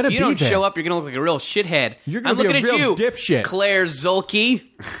 We're going to be If you don't there. show up, you're going to look like a real shithead. You're I'm gonna be looking a at real you, dipshit. Claire Zulke.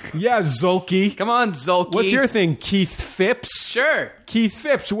 Yeah, Zulke. Come on, Zulke. What's your thing, Keith Phipps? Sure. Keith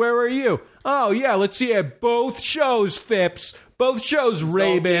Phipps, where are you? Oh, yeah, let's see at both shows, Phipps. Both shows,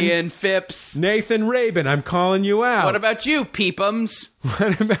 Rabin. Zulke and Phipps. Nathan Rabin, I'm calling you out. What about you, Peepums?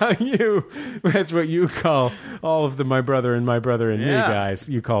 What about you? That's what you call all of the my brother and me guys.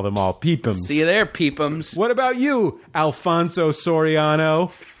 You call them all peepums. See you there, Peepums. What about you, Alfonso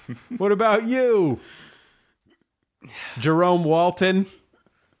Soriano? What about you, Jerome Walton?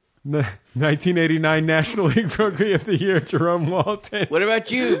 1989 National League Rookie of the Year, Jerome Walton. What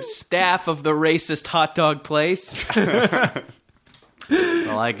about you, staff of the racist hot dog place? That's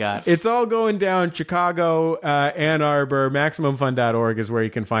all I got. It's all going down Chicago, Ann Arbor. MaximumFun.org is where you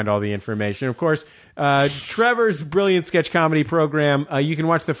can find all the information. Of course, Trevor's brilliant sketch comedy program. You can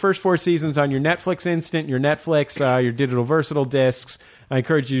watch the first 4 seasons on your Netflix Instant, your Netflix, your digital versatile discs. I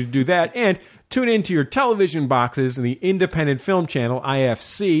encourage you to do that. And tune into your television boxes and the independent film channel,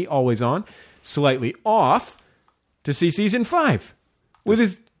 IFC, always on, slightly off, to see season 5 with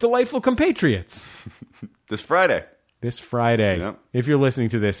his delightful compatriots. This Friday. This Friday, Yep. If you're listening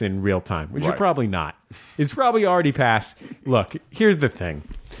to this in real time, which you're Right. probably not. It's probably already passed. Look, here's the thing.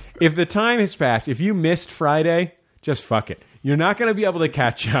 If the time has passed, if you missed Friday, just fuck it. You're not going to be able to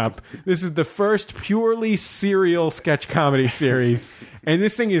catch up. This is the first purely serial sketch comedy series, and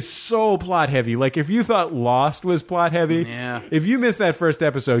this thing is so plot heavy. Like, if you thought Lost was plot heavy, Yeah. if you missed that first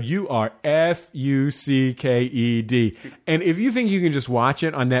episode, you are Fucked. And if you think you can just watch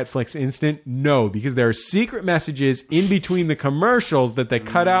it on Netflix Instant, no, because there are secret messages in between the commercials that they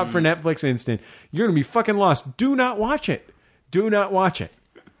cut out for Netflix Instant. You're going to be fucking lost. Do not watch it. Do not watch it.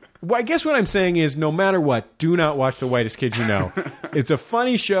 Well, I guess what I'm saying is, no matter what, do not watch The Whitest Kids You Know. It's a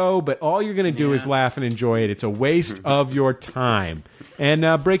funny show, but all you're going to do is laugh and enjoy it. It's a waste of your time.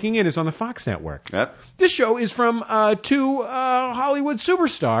 And Breaking In is on the Fox network. Yep. This show is from 2 Hollywood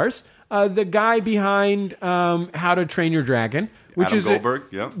superstars. The guy behind How to Train Your Dragon, which Adam is Goldberg,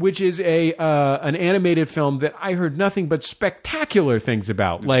 yep. which is an animated film that I heard nothing but spectacular things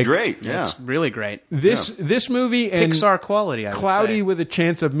about. It's great, yeah. It's really great. This movie and Pixar quality, I would Cloudy say. with a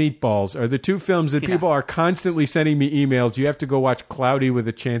Chance of Meatballs are the 2 films that people are constantly sending me emails. You have to go watch Cloudy with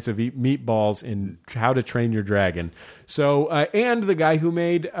a Chance of Meatballs and How to Train Your Dragon. So, and the guy who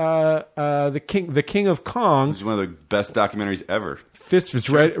made the King of Kong. It's one of the best documentaries ever. Fist, it's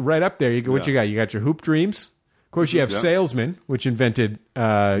right up there. What you got? You got your Hoop Dreams. Of course, you have Yeah. Salesman, which invented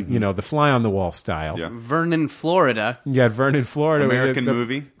the fly on the wall style. Yeah. Vernon, Florida. You got Vernon, Florida. with American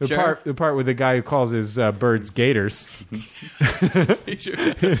movie. The Sure. part with the guy who calls his birds gators.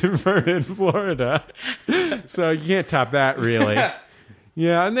 Vernon, Florida. So you can't top that, really.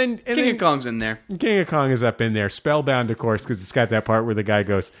 Yeah, and then King of Kong's in there. King of Kong is up in there. Spellbound, of course, because it's got that part where the guy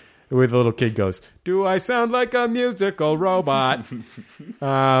goes, where the little kid goes, "Do I sound like a musical robot?"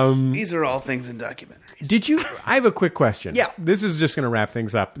 These are all things in documentaries. Did you? I have a quick question. Yeah. This is just going to wrap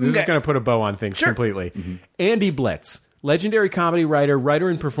things up. This is Okay. going to put a bow on things completely. Andy Blitz, legendary comedy writer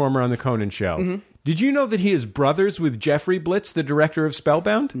and performer on The Conan Show. Did you know that he is brothers with Jeffrey Blitz, the director of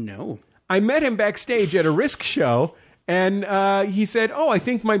Spellbound? No. I met him backstage at a Risk show, and he said, "Oh, I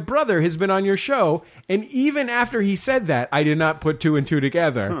think my brother has been on your show." And even after he said that, I did not put 2 and 2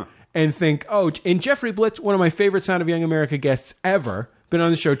 together and think, oh, and Jeffrey Blitz, one of my favorite Sound of Young America guests ever, been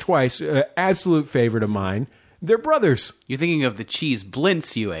on the show twice, absolute favorite of mine. They're brothers. You're thinking of the cheese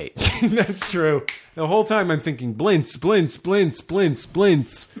blints you ate. That's true. The whole time I'm thinking, Blintz, Blintz, Blintz, Blintz,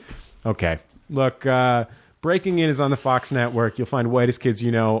 Blintz. Okay. Look, Breaking In is on the Fox network. You'll find Whitest Kids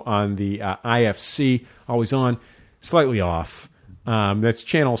You Know on the IFC, always on, slightly off. That's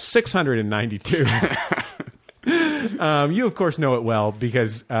channel 692. You, of course, know it well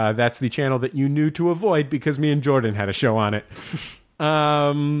because that's the channel that you knew to avoid because me and Jordan had a show on it.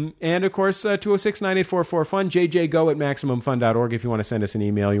 And, of course, 206-9844-FUN, jjgo@MaximumFun.org if you want to send us an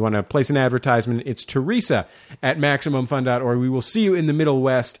email. You want to place an advertisement, it's Teresa at MaximumFun.org. We will see you in the Middle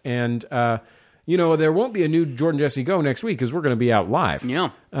West, and, there won't be a new Jordan Jesse Go next week because we're going to be out live.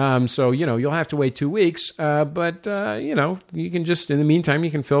 Yeah. So, you'll have to wait 2 weeks, but, you can just, in the meantime,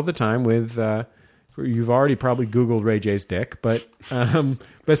 you can fill the time with... You've already probably Googled Ray J's dick, but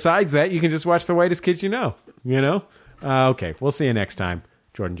besides that, you can just watch The Whitest Kids You Know, Okay, we'll see you next time.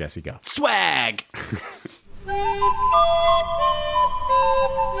 Jordan Jesse Go. Swag!